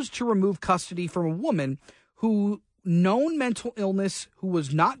refused to remove custody from a woman who known mental illness, who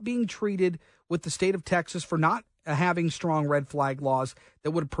was not being treated with the state of Texas for not having strong red flag laws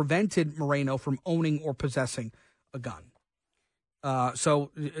that would have prevented Moreno from owning or possessing a gun.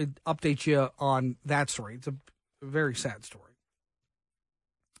 So it updates you on that story. It's a very sad story.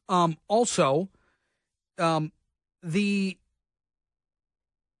 Also, the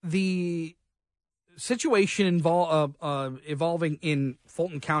situation evolving in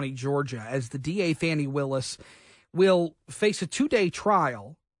Fulton County, Georgia, as the DA Fannie Willis will face a 2-day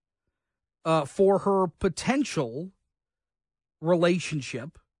trial for her potential alleged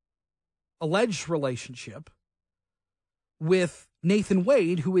relationship with Nathan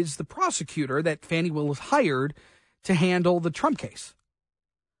Wade, who is the prosecutor that Fannie Willis hired to handle the Trump case.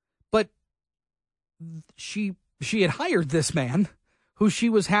 But she had hired this man who she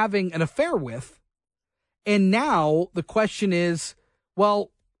was having an affair with, and now the question is,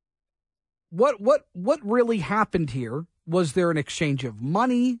 well, what really happened here? Was there an exchange of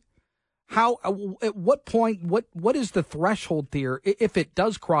money? How? At what point? What is the threshold here, if it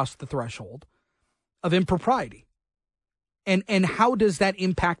does cross the threshold of impropriety? And how does that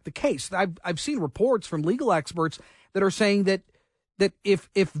impact the case? I've seen reports from legal experts that are saying that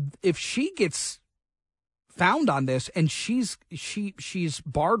if she gets found on this and she's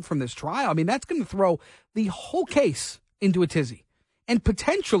barred from this trial, I mean, that's going to throw the whole case into a tizzy and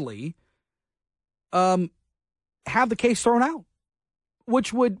potentially have the case thrown out,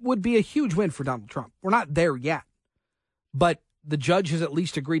 which would be a huge win for Donald Trump. We're not there yet, but the judge has at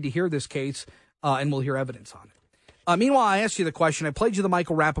least agreed to hear this case, and we'll hear evidence on it. Meanwhile, I asked you the question. I played you the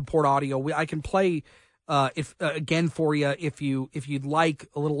Michael Rappaport audio. I can play again for you if you'd like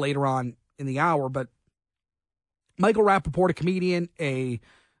a little later on in the hour. But Michael Rappaport, a comedian, an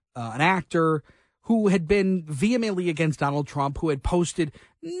actor who had been vehemently against Donald Trump, who had posted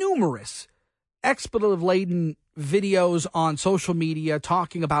numerous expletive-laden videos on social media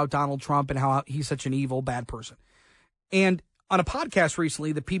talking about Donald Trump and how he's such an evil, bad person. And on a podcast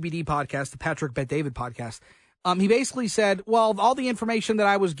recently, the PBD podcast, the Patrick Bet-David podcast, he basically said, well, all the information that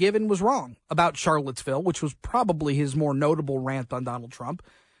I was given was wrong about Charlottesville, which was probably his more notable rant on Donald Trump.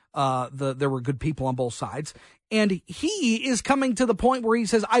 There were good people on both sides. And he is coming to the point where he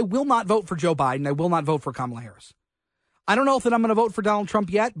says, I will not vote for Joe Biden. I will not vote for Kamala Harris. I don't know if that I'm going to vote for Donald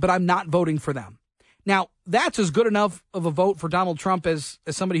Trump yet, but I'm not voting for them. Now, that's as good enough of a vote for Donald Trump as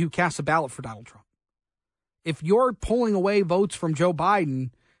somebody who casts a ballot for Donald Trump. If you're pulling away votes from Joe Biden,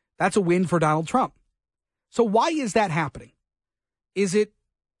 that's a win for Donald Trump. So why is that happening? Is it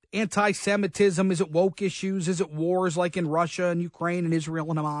anti-Semitism? Is it woke issues? Is it wars like in Russia and Ukraine and Israel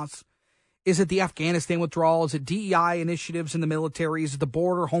and Hamas? Is it the Afghanistan withdrawal? Is it DEI initiatives in the military? Is it the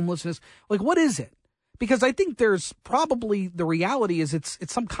border, homelessness? Like, what is it? Because I think there's probably, the reality is it's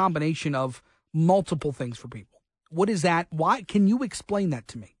some combination of multiple things for people. What is that? Why? Can you explain that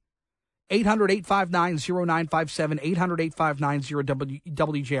to me? 800-859-0957,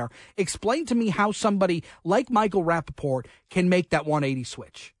 800-859-WJR. Explain to me how somebody like Michael Rappaport can make that 180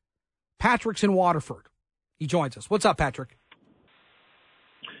 switch. Patrick's in Waterford. He joins us. What's up, Patrick?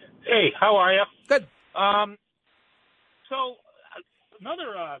 Hey, how are you? Good. So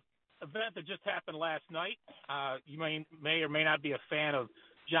another event that just happened last night. You may or may not be a fan of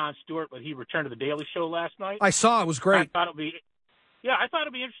Jon Stewart, but he returned to the Daily Show last night. I saw. It was great. I thought it'd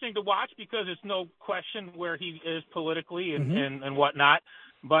be interesting to watch because it's no question where he is politically and whatnot.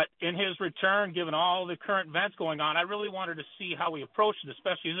 But in his return, given all the current events going on, I really wanted to see how he approached it,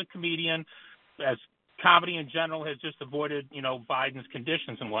 especially as a comedian, as comedy in general has just avoided, Biden's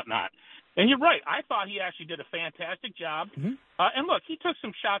conditions and whatnot. And you're right. I thought he actually did a fantastic job. And look, he took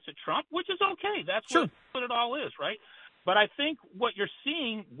some shots at Trump, which is okay. That's what it all is, right? But I think what you're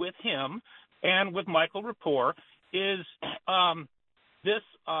seeing with him and with Michael Rappaport is the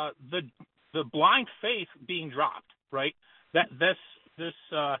blind faith being dropped, right?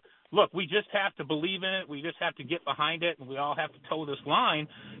 Look, we just have to believe in it. We just have to get behind it, and we all have to toe this line.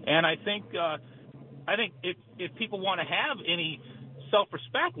 And I think if people want to have any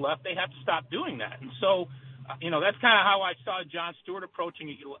self-respect left, they have to stop doing that. And so That's kind of how I saw Jon Stewart approaching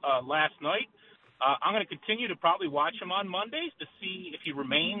it last night. I'm going to continue to probably watch him on Mondays to see if he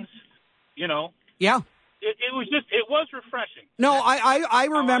remains, Yeah. It was refreshing. No, I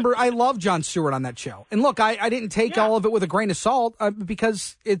remember. I love Jon Stewart on that show. And look, I didn't take all of it with a grain of salt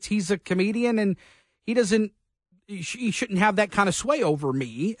because he's a comedian and he shouldn't have that kind of sway over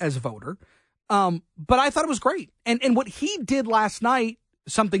me as a voter. But I thought it was great. And what he did last night,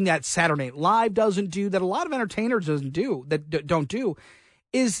 something that Saturday Night Live doesn't do, that a lot of entertainers don't do,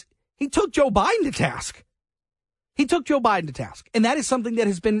 is he took Joe Biden to task. And that is something that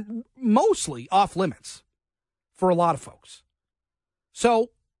has been mostly off limits for a lot of folks. So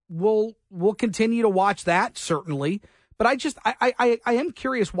we'll continue to watch that, certainly. But I am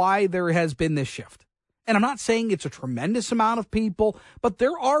curious why there has been this shift. And I'm not saying it's a tremendous amount of people, but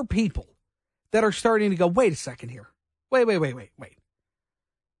there are people that are starting to go, wait a second here. Wait.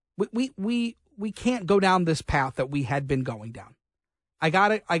 We can't go down this path that we had been going down. I got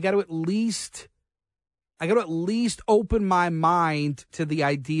to at least open my mind to the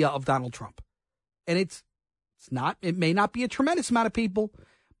idea of Donald Trump. And it may not be a tremendous amount of people,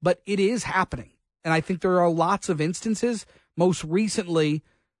 but it is happening. And I think there are lots of instances, most recently,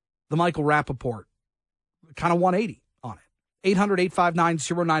 the Michael Rappaport, kind of 180 on it.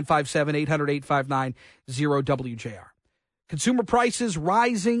 800-859-0957, 800-859-0WJR. Consumer prices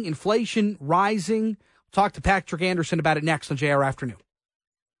rising, inflation rising. We'll talk to Patrick Anderson about it next on JR Afternoon.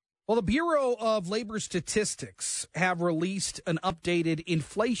 Well, the Bureau of Labor Statistics have released an updated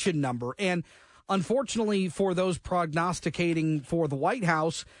inflation number, and unfortunately for those prognosticating for the White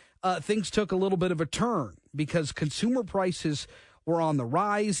House, things took a little bit of a turn because consumer prices were on the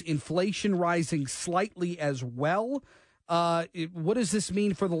rise, inflation rising slightly as well. What does this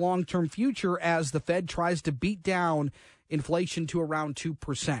mean for the long-term future as the Fed tries to beat down inflation to around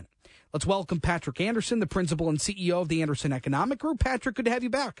 2%? Let's welcome Patrick Anderson, the principal and CEO of the Anderson Economic Group. Patrick, good to have you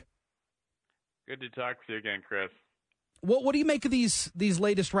back. Good to talk to you again, Chris. What do you make of these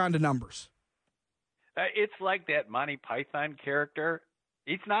latest round of numbers? It's like that Monty Python character.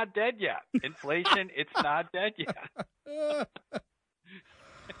 It's not dead yet. Inflation, it's not dead yet.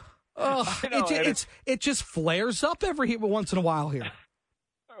 It just flares up every once in a while here.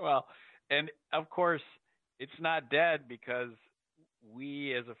 Well, and of course, it's not dead because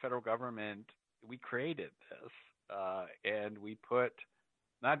we as a federal government, we created this, and we put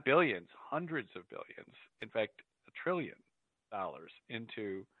not billions, hundreds of billions, in fact, $1 trillion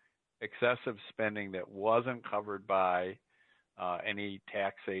into excessive spending that wasn't covered by any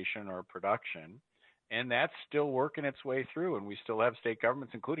taxation or production. And that's still working its way through. And we still have state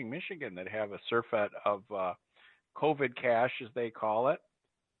governments, including Michigan, that have a surfeit of COVID cash, as they call it.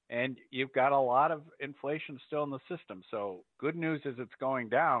 And you've got a lot of inflation still in the system. So good news is it's going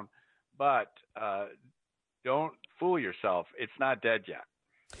down, but don't fool yourself. It's not dead yet.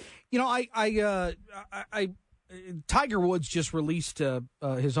 Tiger Woods just released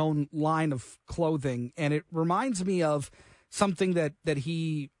his own line of clothing, and it reminds me of something that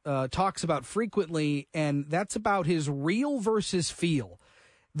he talks about frequently, and that's about his real versus feel.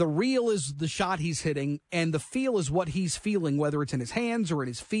 The real is the shot he's hitting, and the feel is what he's feeling, whether it's in his hands or in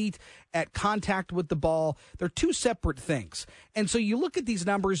his feet, at contact with the ball. They're two separate things. And so you look at these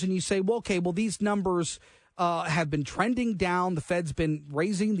numbers and you say, well, okay, these numbers have been trending down. The Fed's been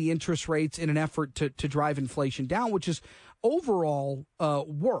raising the interest rates in an effort to drive inflation down, which has overall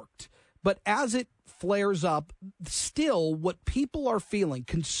worked. But as it flares up, still what people are feeling,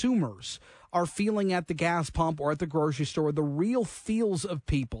 consumers are feeling at the gas pump or at the grocery store, the real feels of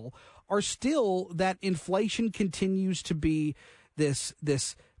people are still that inflation continues to be this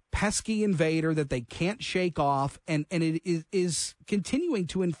pesky invader that they can't shake off, and it is continuing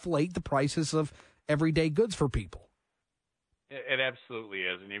to inflate the prices of everyday goods for people. It absolutely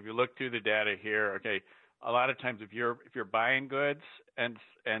is. And if you look through the data here, okay, a lot of times if you're buying goods and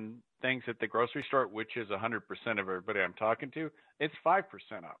things at the grocery store, which is 100% of everybody I'm talking to, it's 5%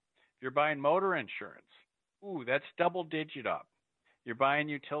 up. If you're buying motor insurance, that's double digit up. You're buying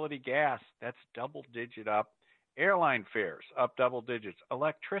utility gas, that's double digit up. Airline fares up double digits.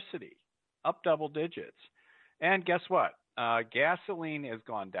 Electricity up double digits. And guess what? Gasoline has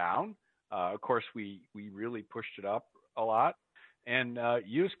gone down. Of course, we really pushed it up a lot. And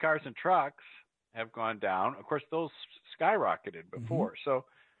used cars and trucks have gone down. Of course, those skyrocketed before. Mm-hmm. So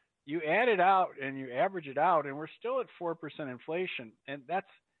you add it out and you average it out, and we're still at 4% inflation. And that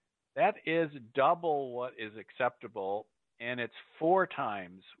is double what is acceptable, and it's 4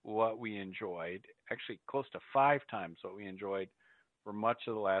 times what we enjoyed, actually close to 5 times what we enjoyed for much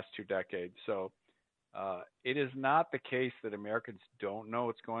of the last 2 decades. So It is not the case that Americans don't know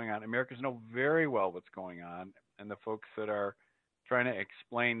what's going on. Americans know very well what's going on, and the folks that are trying to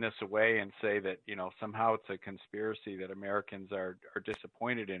explain this away and say that somehow it's a conspiracy that Americans are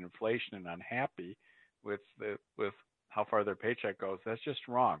disappointed in inflation and unhappy with how far their paycheck goes, that's just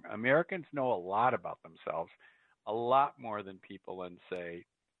wrong. Americans know a lot about themselves, a lot more than people in, say,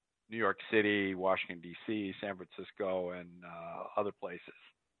 New York City, Washington, D.C., San Francisco, and other places.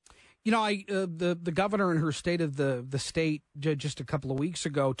 The governor in her State of the State just a couple of weeks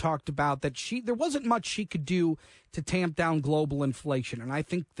ago talked about that there wasn't much she could do to tamp down global inflation. And I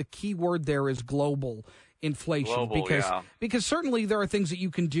think the key word there is global inflation, because certainly there are things that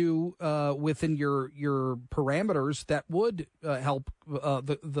you can do within your parameters that would help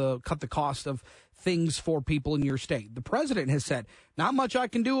cut the cost of things for people in your state. The president has said, not much I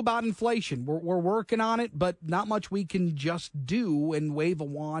can do about inflation. We're working on it, but not much we can just do and wave a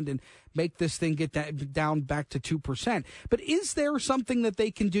wand and make this thing get down back to 2%. But is there something that they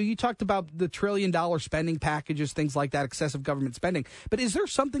can do? You talked about the $1 trillion spending packages, things like that, excessive government spending. But is there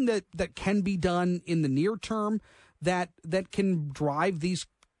something that can be done in the near term that can drive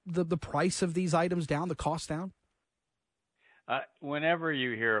the price of these items down, the cost down? Whenever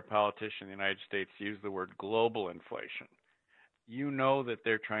you hear a politician in the United States use the word global inflation, you know that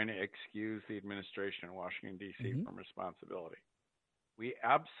they're trying to excuse the administration in Washington, D.C. from responsibility. We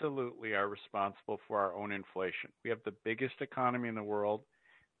absolutely are responsible for our own inflation. We have the biggest economy in the world.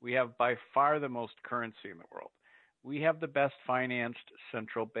 We have by far the most currency in the world. We have the best financed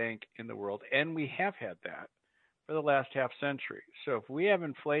central bank in the world, and we have had that for the last half century. So if we have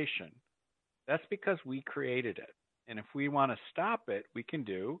inflation, that's because we created it. And if we want to stop it, we can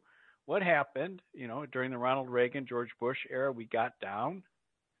do what happened, during the Ronald Reagan, George Bush era. We got down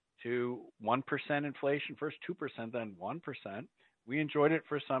to 1% inflation, first 2%, then 1%. We enjoyed it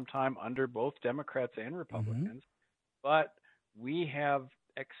for some time under both Democrats and Republicans, but we have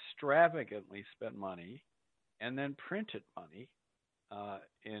extravagantly spent money and then printed money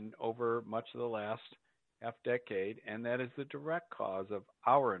in over much of the last half decade, and that is the direct cause of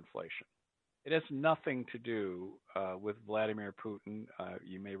our inflation. It has nothing to do with Vladimir Putin.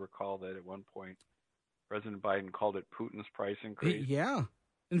 You may recall that at one point, President Biden called it Putin's price increase. Yeah.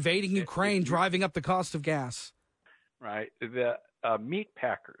 Invading Ukraine, driving up the cost of gas. Right. The meat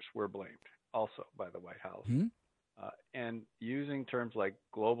packers were blamed also by the White House. And using terms like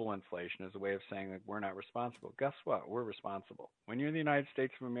global inflation as a way of saying that we're not responsible. Guess what? We're responsible. When you're in the United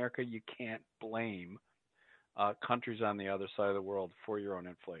States of America, you can't blame countries on the other side of the world for your own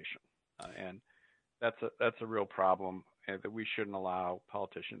inflation. And that's a real problem that we shouldn't allow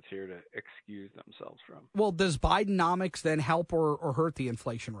politicians here to excuse themselves from. Well, does Bidenomics then help or hurt the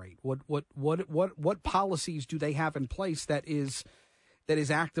inflation rate? What policies do they have in place that is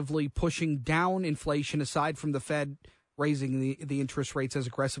actively pushing down inflation aside from the Fed raising the interest rates as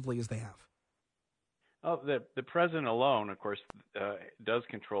aggressively as they have? Oh, the president alone, of course, does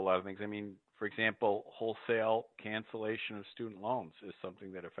control a lot of things. I mean, for example, wholesale cancellation of student loans is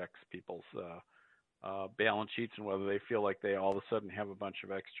something that affects people's balance sheets and whether they feel like they all of a sudden have a bunch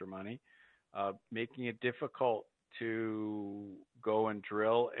of extra money. Making it difficult to go and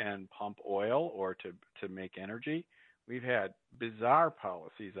drill and pump oil or to make energy. We've had bizarre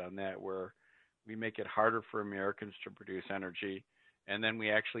policies on that where we make it harder for Americans to produce energy, and then we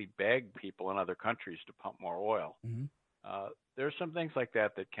actually beg people in other countries to pump more oil. There's some things like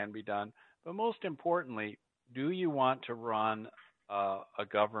that can be done. But most importantly, do you want to run a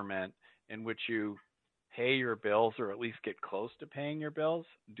government in which you pay your bills or at least get close to paying your bills?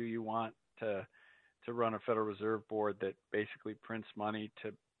 Do you want to run a Federal Reserve Board that basically prints money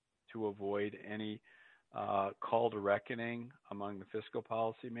to avoid any call to reckoning among the fiscal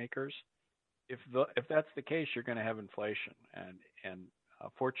policymakers? If that's the case, you're going to have inflation. And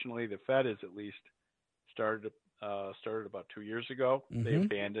fortunately, the Fed has at least started about 2 years ago. They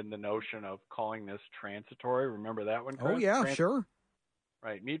abandoned the notion of calling this transitory. Remember that one, Chris? Oh, yeah, sure.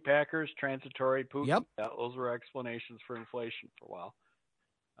 Right. Meat packers, transitory, Putin. Yep. Those were explanations for inflation for a while.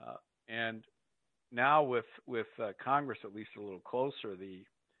 And now with Congress at least a little closer, the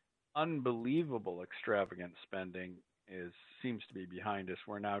unbelievable extravagant spending seems to be behind us.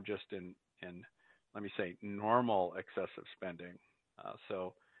 We're now just in let me say, normal excessive spending.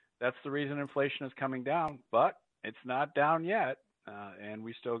 So that's the reason inflation is coming down, but it's not down yet. And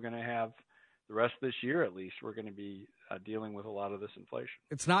we're still going to have the rest of this year, at least, we're going to be dealing with a lot of this inflation.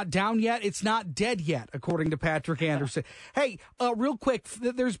 It's not down yet. It's not dead yet, according to Patrick Anderson. Hey, real quick,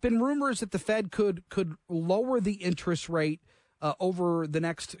 there's been rumors that the Fed could lower the interest rate over the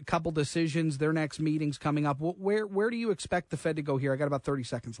next couple decisions, their next meetings coming up. Where do you expect the Fed to go here? I got about 30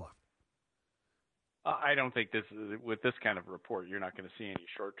 seconds left. I don't think with this kind of report, you're not going to see any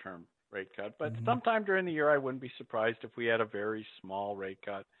short-term rate cut. But sometime during the year, I wouldn't be surprised if we had a very small rate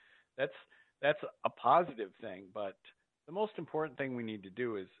cut. That's a positive thing. But the most important thing we need to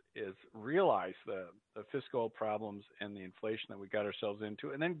do is realize the fiscal problems and the inflation that we got ourselves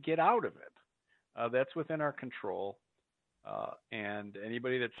into, and then get out of it. That's within our control. And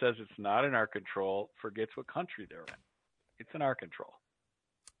anybody that says it's not in our control forgets what country they're in. It's in our control.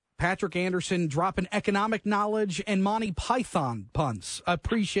 Patrick Anderson dropping economic knowledge and Monty Python puns.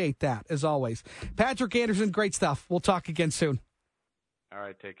 Appreciate that, as always. Patrick Anderson, great stuff. We'll talk again soon. All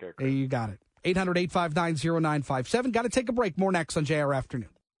right, take care, Chris. Hey, you got it. 800-859-0957. Got to take a break. More next on JR Afternoon.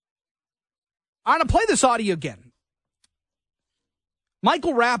 I'm going to play this audio again.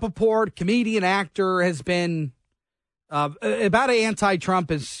 Michael Rappaport, comedian, actor, has been about anti-Trump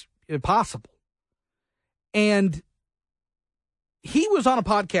as possible. And he was on a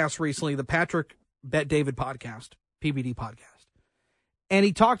podcast recently, the Patrick Bet David podcast, PBD podcast. And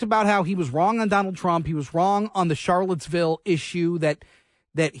he talked about how he was wrong on Donald Trump. He was wrong on the Charlottesville issue that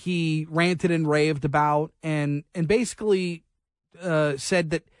he ranted and raved about, and basically said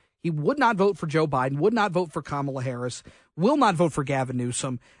that he would not vote for Joe Biden, would not vote for Kamala Harris, will not vote for Gavin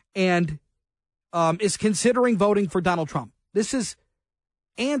Newsom, and is considering voting for Donald Trump. This is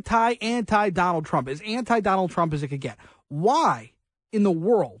anti-Donald Trump, as anti-Donald Trump as it could get. Why in the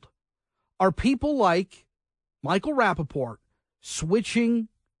world are people like Michael Rappaport switching,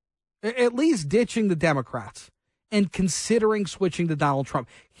 at least ditching the Democrats and considering switching to Donald Trump?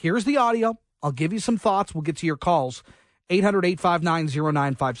 Here's the audio. I'll give you some thoughts. We'll get to your calls.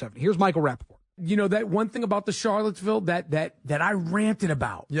 800-859-0957. Here's Michael Rappaport. You know, that one thing about the Charlottesville that I ranted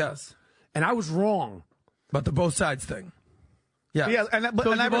about. Yes. And I was wrong. But the both sides thing. Yeah, and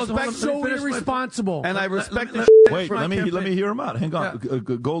I respect so irresponsible. And I respect. Wait, let me hear him out. Hang on,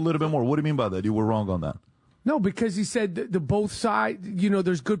 go a little bit more. What do you mean by that? You were wrong on that. No, because he said the both sides. You know,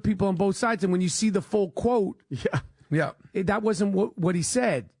 there's good people on both sides, and when you see the full quote, that wasn't what he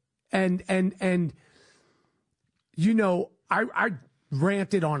said. And you know, I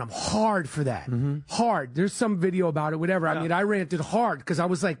ranted on him hard for that. Hard. There's some video about it, whatever. I mean, I ranted hard because I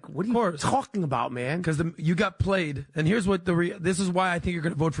was like, what are you talking about, man? Because you got played. And here's what this is why I think you're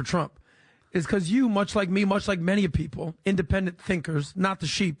going to vote for Trump. Is because you, much like me, much like many people, independent thinkers, not the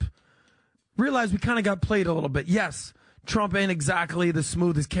sheep, realize we kind of got played a little bit. Yes, Trump ain't exactly the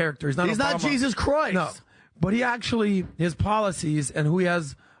smoothest character. He's not Jesus Christ. No. But his policies and who he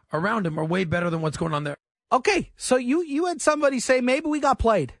has around him are way better than what's going on there. Okay, so you had somebody say maybe we got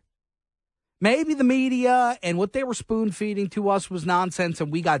played. Maybe the media and what they were spoon-feeding to us was nonsense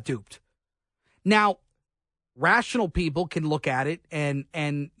and we got duped. Now, rational people can look at it and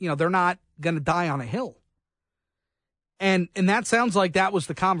you know, they're not going to die on a hill. And that sounds like that was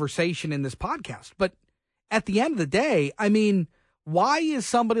the conversation in this podcast. But at the end of the day, I mean, why is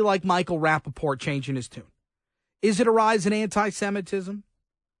somebody like Michael Rappaport changing his tune? Is it a rise in anti-Semitism?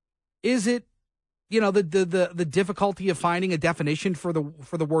 Is it, you know, the difficulty of finding a definition for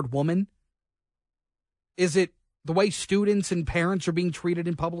the word woman? Is it the way students and parents are being treated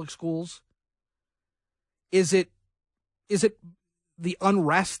in public schools? Is it the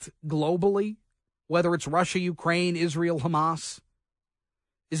unrest globally, whether it's Russia, Ukraine, Israel, Hamas?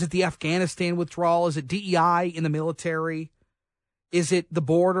 Is it the Afghanistan withdrawal? Is it DEI in the military? Is it the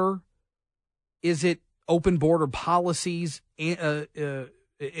border? Is it open border policies,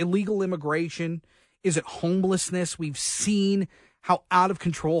 illegal immigration? Is it homelessness? We've seen how out of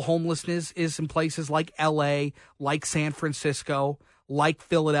control homelessness is in places like L.A., like San Francisco, like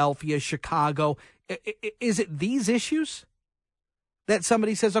Philadelphia, Chicago. Is it these issues that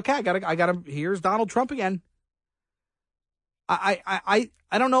somebody says, okay, I gotta, here's Donald Trump again? I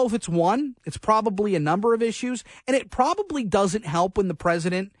don't know if it's one. It's probably a number of issues. And it probably doesn't help when the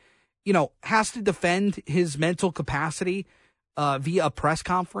president, you know, has to defend his mental capacity via a press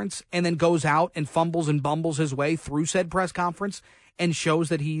conference and then goes out and fumbles and bumbles his way through said press conference and shows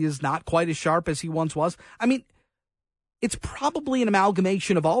that he is not quite as sharp as he once was. I mean, it's probably an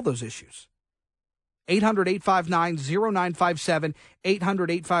amalgamation of all those issues. 800-859-0957,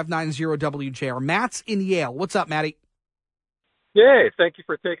 800-859-0WJR. Matt's in Yale. What's up, Matty? Yay, thank you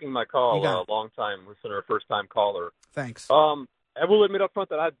for taking my call. Long-time listener, first-time caller. Thanks. I will admit up front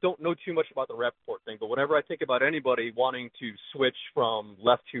that I don't know too much about the Rappaport thing, but whenever I think about anybody wanting to switch from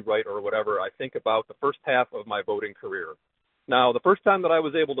left to right or whatever, I think about the first half of my voting career. Now, the first time that I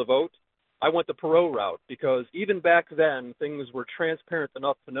was able to vote, I went the Perot route because even back then, things were transparent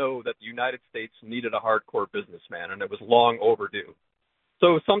enough to know that the United States needed a hardcore businessman, and it was long overdue.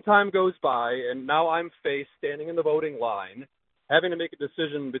 So some time goes by, and now I'm faced standing in the voting line, having to make a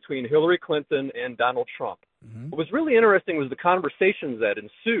decision between Hillary Clinton and Donald Trump. What was really interesting was the conversations that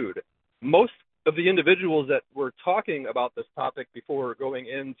ensued. Most of the individuals that were talking about this topic before going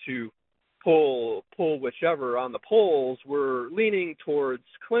into pull whichever on the polls were leaning towards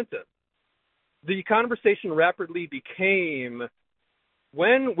Clinton. The conversation rapidly became,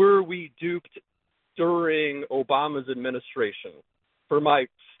 when were we duped during Obama's administration? For my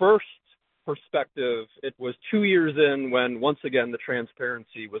first perspective, it was 2 years in when, once again, the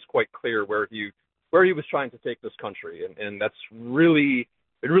transparency was quite clear where he was trying to take this country, and it really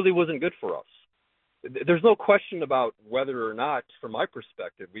wasn't good for us. There's no question about whether or not, from my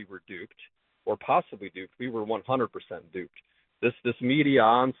perspective, we were duped or possibly duped. We were 100% duped. This media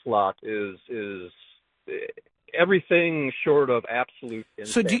onslaught is everything short of absolute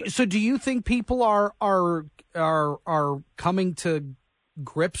insanity. So do you think people are coming to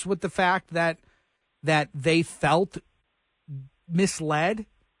grips with the fact that they felt misled,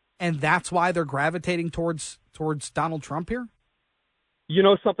 and that's why they're gravitating towards Donald Trump here? You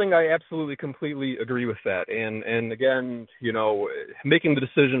know something, I absolutely completely agree with that. And again, making the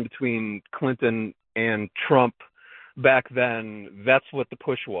decision between Clinton and Trump back then, that's what the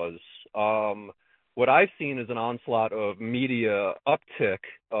push was. What I've seen is an onslaught of media uptick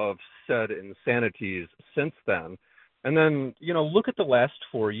of said insanities since then. And then, look at the last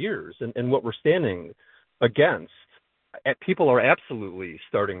 4 years and what we're standing against. People are absolutely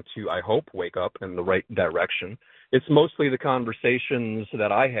starting to, I hope, wake up in the right direction. It's mostly the conversations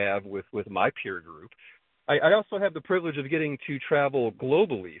that I have with my peer group. I also have the privilege of getting to travel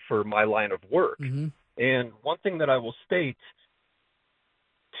globally for my line of work. Mm-hmm. And one thing that I will state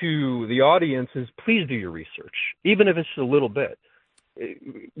to the audience is please do your research, even if it's a little bit.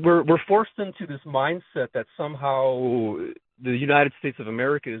 We're forced into this mindset that somehow the United States of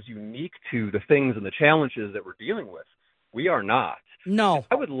America is unique to the things and the challenges that we're dealing with. We are not. No.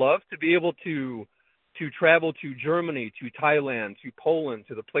 I would love to be able to travel to Germany, to Thailand, to Poland,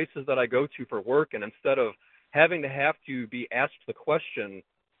 to the places that I go to for work, and instead of having to be asked the question,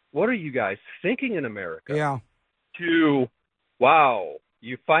 what are you guys thinking in America? Yeah. To, wow,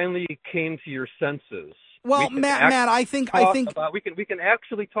 you finally came to your senses. Well, Matt, I think we can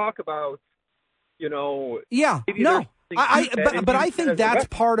actually talk about, Yeah, no, but I think that's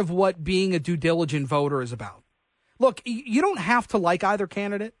part of what being a due diligent voter is about. Look, you don't have to like either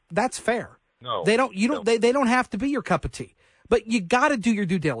candidate. That's fair. No, they don't. You don't. They don't have to be your cup of tea. But you got to do your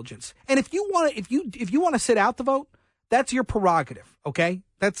due diligence. And if you want to, if you want to sit out the vote, that's your prerogative. Okay,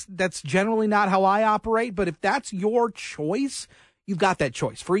 that's generally not how I operate. But if that's your choice, you've got that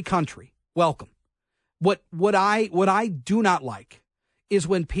choice. Free country. Welcome. What I do not like is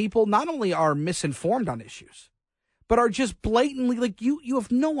when people not only are misinformed on issues, but are just blatantly like you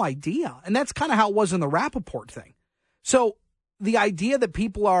have no idea. And that's kind of how it was in the Rappaport thing. So the idea that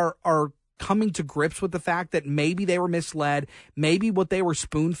people are coming to grips with the fact that maybe they were misled, maybe what they were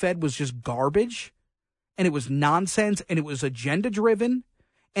spoon-fed was just garbage, and it was nonsense, and it was agenda-driven,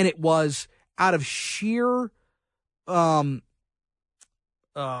 and it was out of sheer, I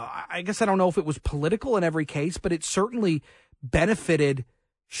guess I don't know if it was political in every case, but it certainly benefited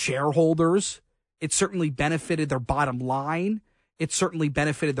shareholders. It certainly benefited their bottom line. It certainly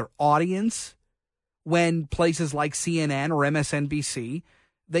benefited their audience when places like CNN or MSNBC,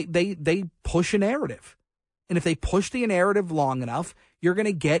 they push a narrative. And if they push the narrative long enough, you're going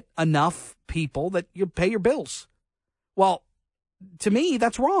to get enough people that you pay your bills. Well, to me,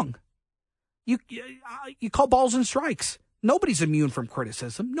 that's wrong. You call balls and strikes. Nobody's immune from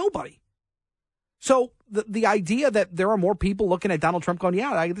criticism. Nobody. So the idea that there are more people looking at Donald Trump going,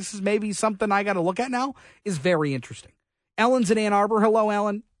 yeah, this is maybe something I got to look at now is very interesting. Ellen's in Ann Arbor. Hello,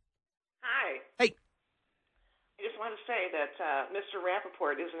 Ellen. Hi. Hey. I just want to say that Mr.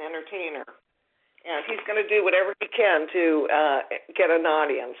 Rappaport is an entertainer, and he's going to do whatever he can to get an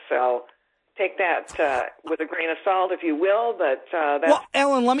audience. So take that with a grain of salt, if you will. But that's... Well,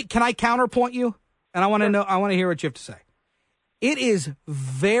 Ellen, can I counterpoint you? And I want to know. I want to hear what you have to say. It is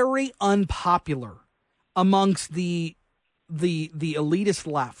very unpopular amongst the elitist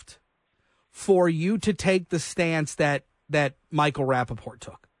left for you to take the stance that Michael Rappaport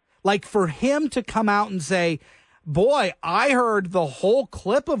took. Like for him to come out and say, boy, I heard the whole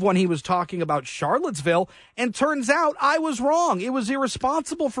clip of when he was talking about Charlottesville, and turns out I was wrong. It was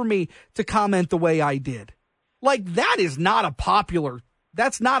irresponsible for me to comment the way I did. Like that's not a popular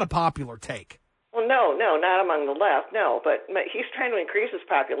take. Well, no, not among the left, no. But he's trying to increase his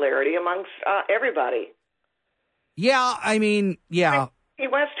popularity amongst everybody. Yeah, I mean, yeah. He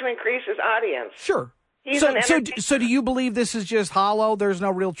wants to increase his audience. Sure. So do you believe this is just hollow? There's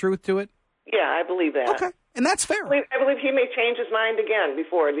no real truth to it? Yeah, I believe that. Okay. And that's fair. I believe he may change his mind again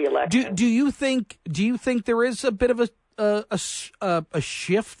before the election. Do you think there is a bit of a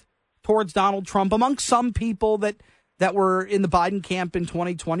shift towards Donald Trump among some people that were in the Biden camp in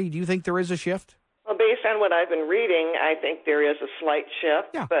 2020? Do you think there is a shift? Well, based on what I've been reading, I think there is a slight shift.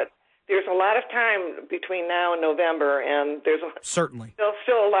 Yeah. But there's a lot of time between now and November, and there's certainly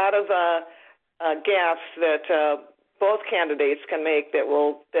still a lot of gaffes that both candidates can make that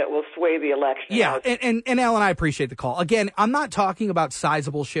will sway the election. Yeah, and Alan, I appreciate the call. Again, I'm not talking about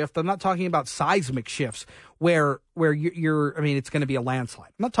sizable shift. I'm not talking about seismic shifts where you're. I mean, it's going to be a landslide.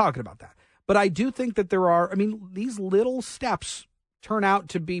 I'm not talking about that. But I do think that there are. I mean, these little steps turn out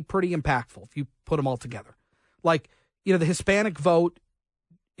to be pretty impactful if you put them all together. Like, the Hispanic vote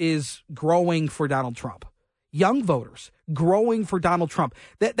is growing for Donald Trump. Young voters growing for Donald Trump.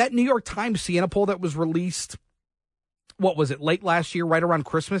 That New York Times Siena poll that was released, what was it, late last year, right around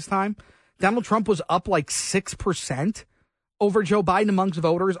Christmas time? Donald Trump was up like 6% over Joe Biden amongst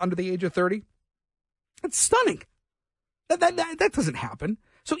voters under the age of 30. That's stunning. That doesn't happen.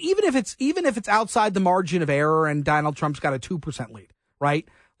 So even if it's outside the margin of error and Donald Trump's got a 2% lead, right?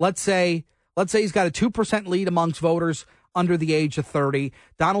 Let's say he's got a 2% lead amongst voters under the age of 30.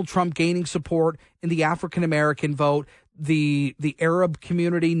 Donald Trump gaining support in the African American vote, the Arab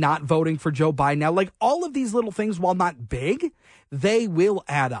community not voting for Joe Biden now. Like, all of these little things, while not big, they will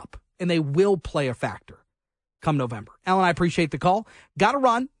add up and they will play a factor come November. Alan, I appreciate the call. Got to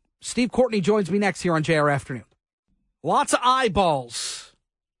run. Steve Courtney joins me next here on JR Afternoon. Lots of eyeballs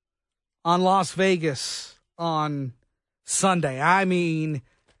on Las Vegas on Sunday. I mean,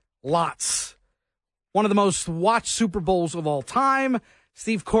 lots. One of the most watched Super Bowls of all time.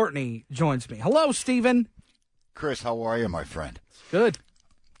 Steve Courtney joins me. Hello, Stephen. Chris, how are you, my friend? Good.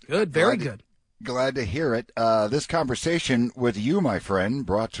 Good. Very good. Glad to hear it. This conversation with you, my friend,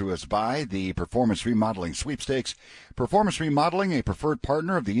 brought to us by the Performance Remodeling Sweepstakes. Performance Remodeling, a preferred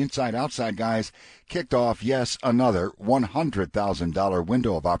partner of the Inside Outside guys, kicked off, yes, another $100,000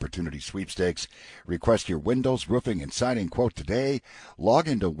 window of opportunity sweepstakes. Request your windows, roofing, and siding quote today. Log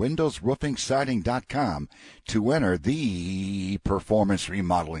into windowsroofingsiding.com to enter the Performance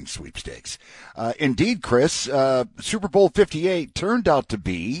Remodeling Sweepstakes. Indeed, Chris, Super Bowl 58 turned out to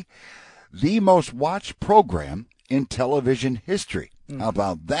be the most watched program in television history. How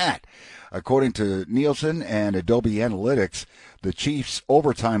about that? According to Nielsen and Adobe Analytics, the Chiefs'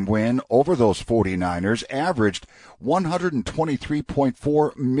 overtime win over those 49ers averaged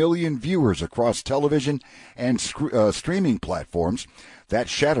 123.4 million viewers across television and streaming platforms. That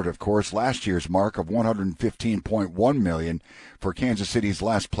shattered, of course, last year's mark of 115.1 million for Kansas City's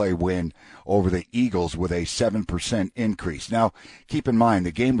last play win over the Eagles with a 7% increase. Now, keep in mind,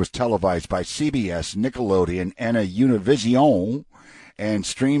 the game was televised by CBS, Nickelodeon, and Univision, and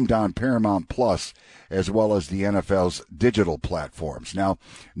streamed on Paramount Plus, as well as the NFL's digital platforms. Now,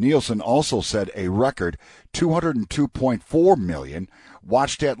 Nielsen also said a record 202.4 million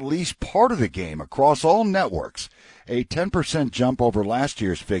watched at least part of the game across all networks, a 10% jump over last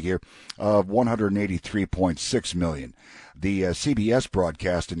year's figure of 183.6 million. The CBS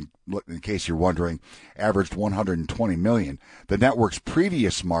broadcast, in case you're wondering, averaged 120 million. The network's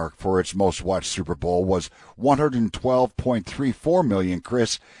previous mark for its most watched Super Bowl was 112.34 million.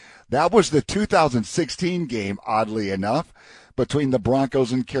 Chris, that was the 2016 game, oddly enough, between the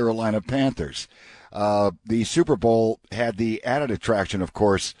Broncos and Carolina Panthers. The Super Bowl had the added attraction, of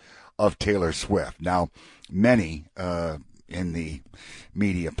course, of Taylor Swift. Now, many in the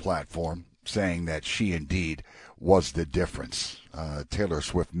media platform saying that she indeed was the difference. Taylor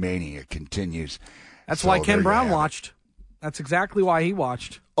Swift mania continues. That's why Ken Brown watched. That's exactly why he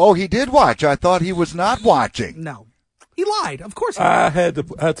watched. Oh, he did watch. I thought he was not watching. No. He lied. Of course he I lied.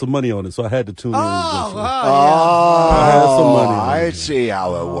 had some money on it, so I had to tune in. Yeah. I had some money on it. I see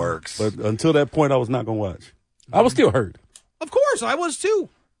how it works. But until that point, I was not going to watch. I was still hurt. Of course, I was too.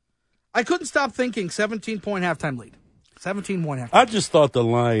 I couldn't stop thinking 17-point halftime lead. 17-point halftime. I just thought the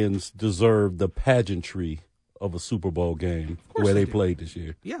Lions deserved the pageantry of a Super Bowl game the way they played this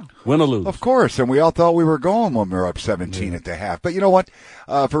year. Yeah. Win or lose. Of course, and we all thought we were going when we were up 17 at the half. But you know what?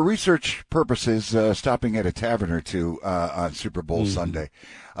 For research purposes, stopping at a tavern or two on Super Bowl Sunday,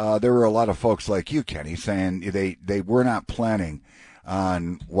 there were a lot of folks like you, Kenny, saying they were not planning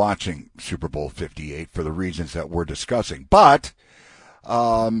on watching Super Bowl 58 for the reasons that we're discussing. But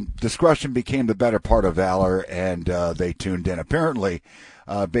discretion became the better part of valor, and they tuned in. Apparently,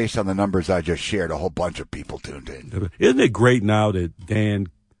 based on the numbers I just shared, a whole bunch of people tuned in. Isn't it great now that Dan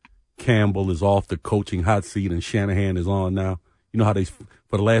Campbell is off the coaching hot seat and Shanahan is on now? You know how they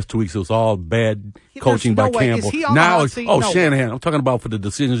for the last 2 weeks it was all bad coaching by no way. Campbell. Is he on Now the it's hot seat? No Shanahan. I'm talking about for the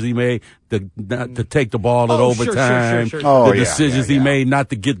decisions he made to take the ball at overtime. Sure. The decisions he made not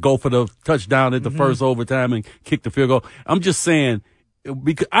to go for the touchdown at the first overtime and kick the field goal. I'm just saying.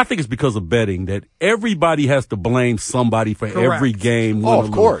 Because I think it's because of betting that everybody has to blame somebody for every game. Oh, of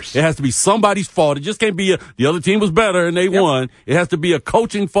course. It has to be somebody's fault. It just can't be the other team was better and they won. It has to be a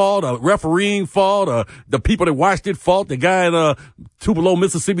coaching fault, a refereeing fault, the people that watched it fault. The guy in Tupelo,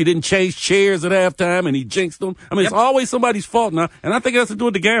 Mississippi didn't change chairs at halftime and he jinxed them. I mean, it's always somebody's fault now, and I think it has to do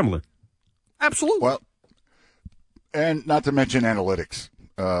with the gambling. Absolutely. Well, and not to mention analytics.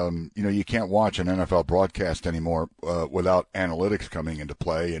 You can't watch an NFL broadcast anymore without analytics coming into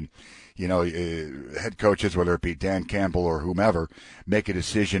play. And, head coaches, whether it be Dan Campbell or whomever, make a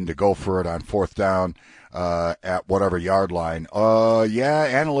decision to go for it on fourth down at whatever yard line.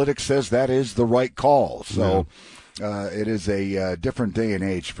 Analytics says that is the right call. So it is a different day and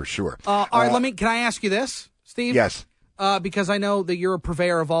age for sure. All right, can I ask you this, Steve? Yes. Because I know that you're a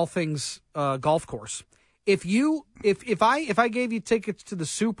purveyor of all things golf course. If I gave you tickets to the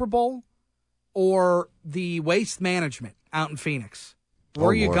Super Bowl or the Waste Management out in Phoenix, where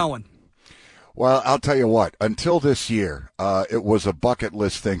are you going? Well, I'll tell you what. Until this year, it was a bucket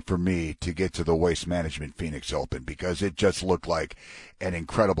list thing for me to get to the Waste Management Phoenix Open because it just looked like an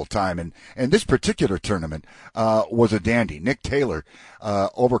incredible time. And this particular tournament was a dandy. Nick Taylor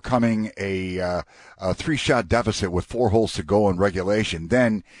overcoming a 3-shot deficit with 4 holes to go in regulation.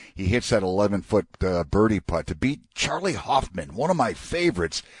 Then he hits that 11-foot birdie putt to beat Charlie Hoffman, one of my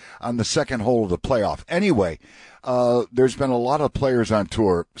favorites, on the second hole of the playoff. Anyway, there's been a lot of players on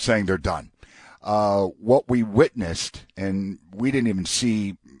tour saying they're done. What we witnessed, and we didn't even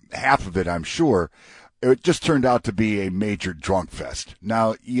see half of it, I'm sure, it just turned out to be a major drunk fest.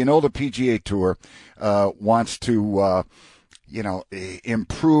 Now, the PGA Tour wants to,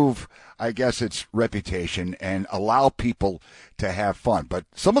 improve, I guess, its reputation and allow people to have fun. But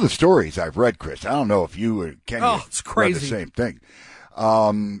some of the stories I've read, Chris, I don't know if you or Kenny it's crazy. read the same thing.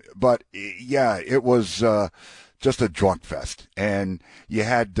 But, it was just a drunk fest. And you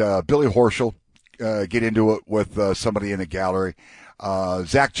had Billy Horschel get into it with somebody in the gallery.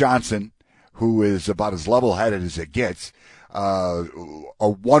 Zach Johnson, who is about as level-headed as it gets, a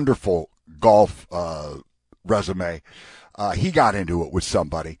wonderful golf resume. He got into it with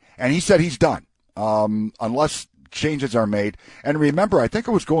somebody, and he said he's done unless changes are made. And remember, I think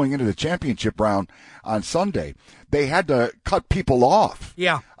it was going into the championship round on Sunday. They had to cut people off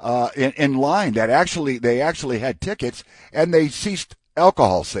in line that they actually had tickets, and they ceased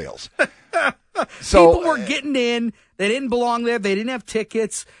alcohol sales. So people were getting in. They didn't belong there. They didn't have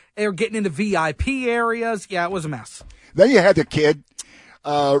tickets. They were getting into VIP areas. Yeah, it was a mess. Then you had the kid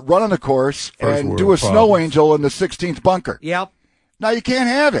run on the course and do a snow angel in the 16th bunker. Yep. Now you can't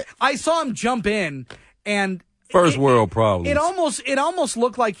have it. I saw him jump in, and first world problems. It almost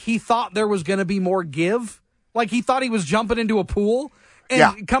looked like he thought there was going to be more give. Like he thought he was jumping into a pool,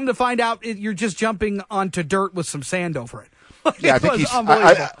 and come to find out, you're just jumping onto dirt with some sand over it. Yeah, I think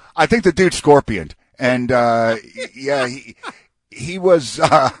I think the dude's scorpioned, and he was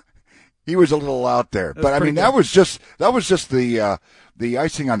a little out there. But I mean, that was just the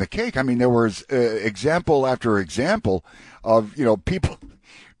icing on the cake. I mean, there was example after example of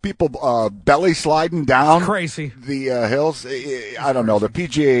people belly sliding down crazy the hills. I don't know. The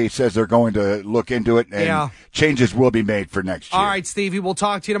PGA says they're going to look into it, and changes will be made for next year. All right, Stevie, we'll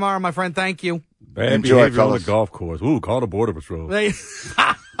talk to you tomorrow, my friend. Thank you. Bad behavior on the golf course. Ooh, call the Border Patrol.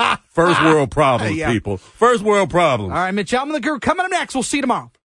 First world problems, people. First world problems. All right, Mitch Alman, the Guru, coming up next. We'll see you tomorrow.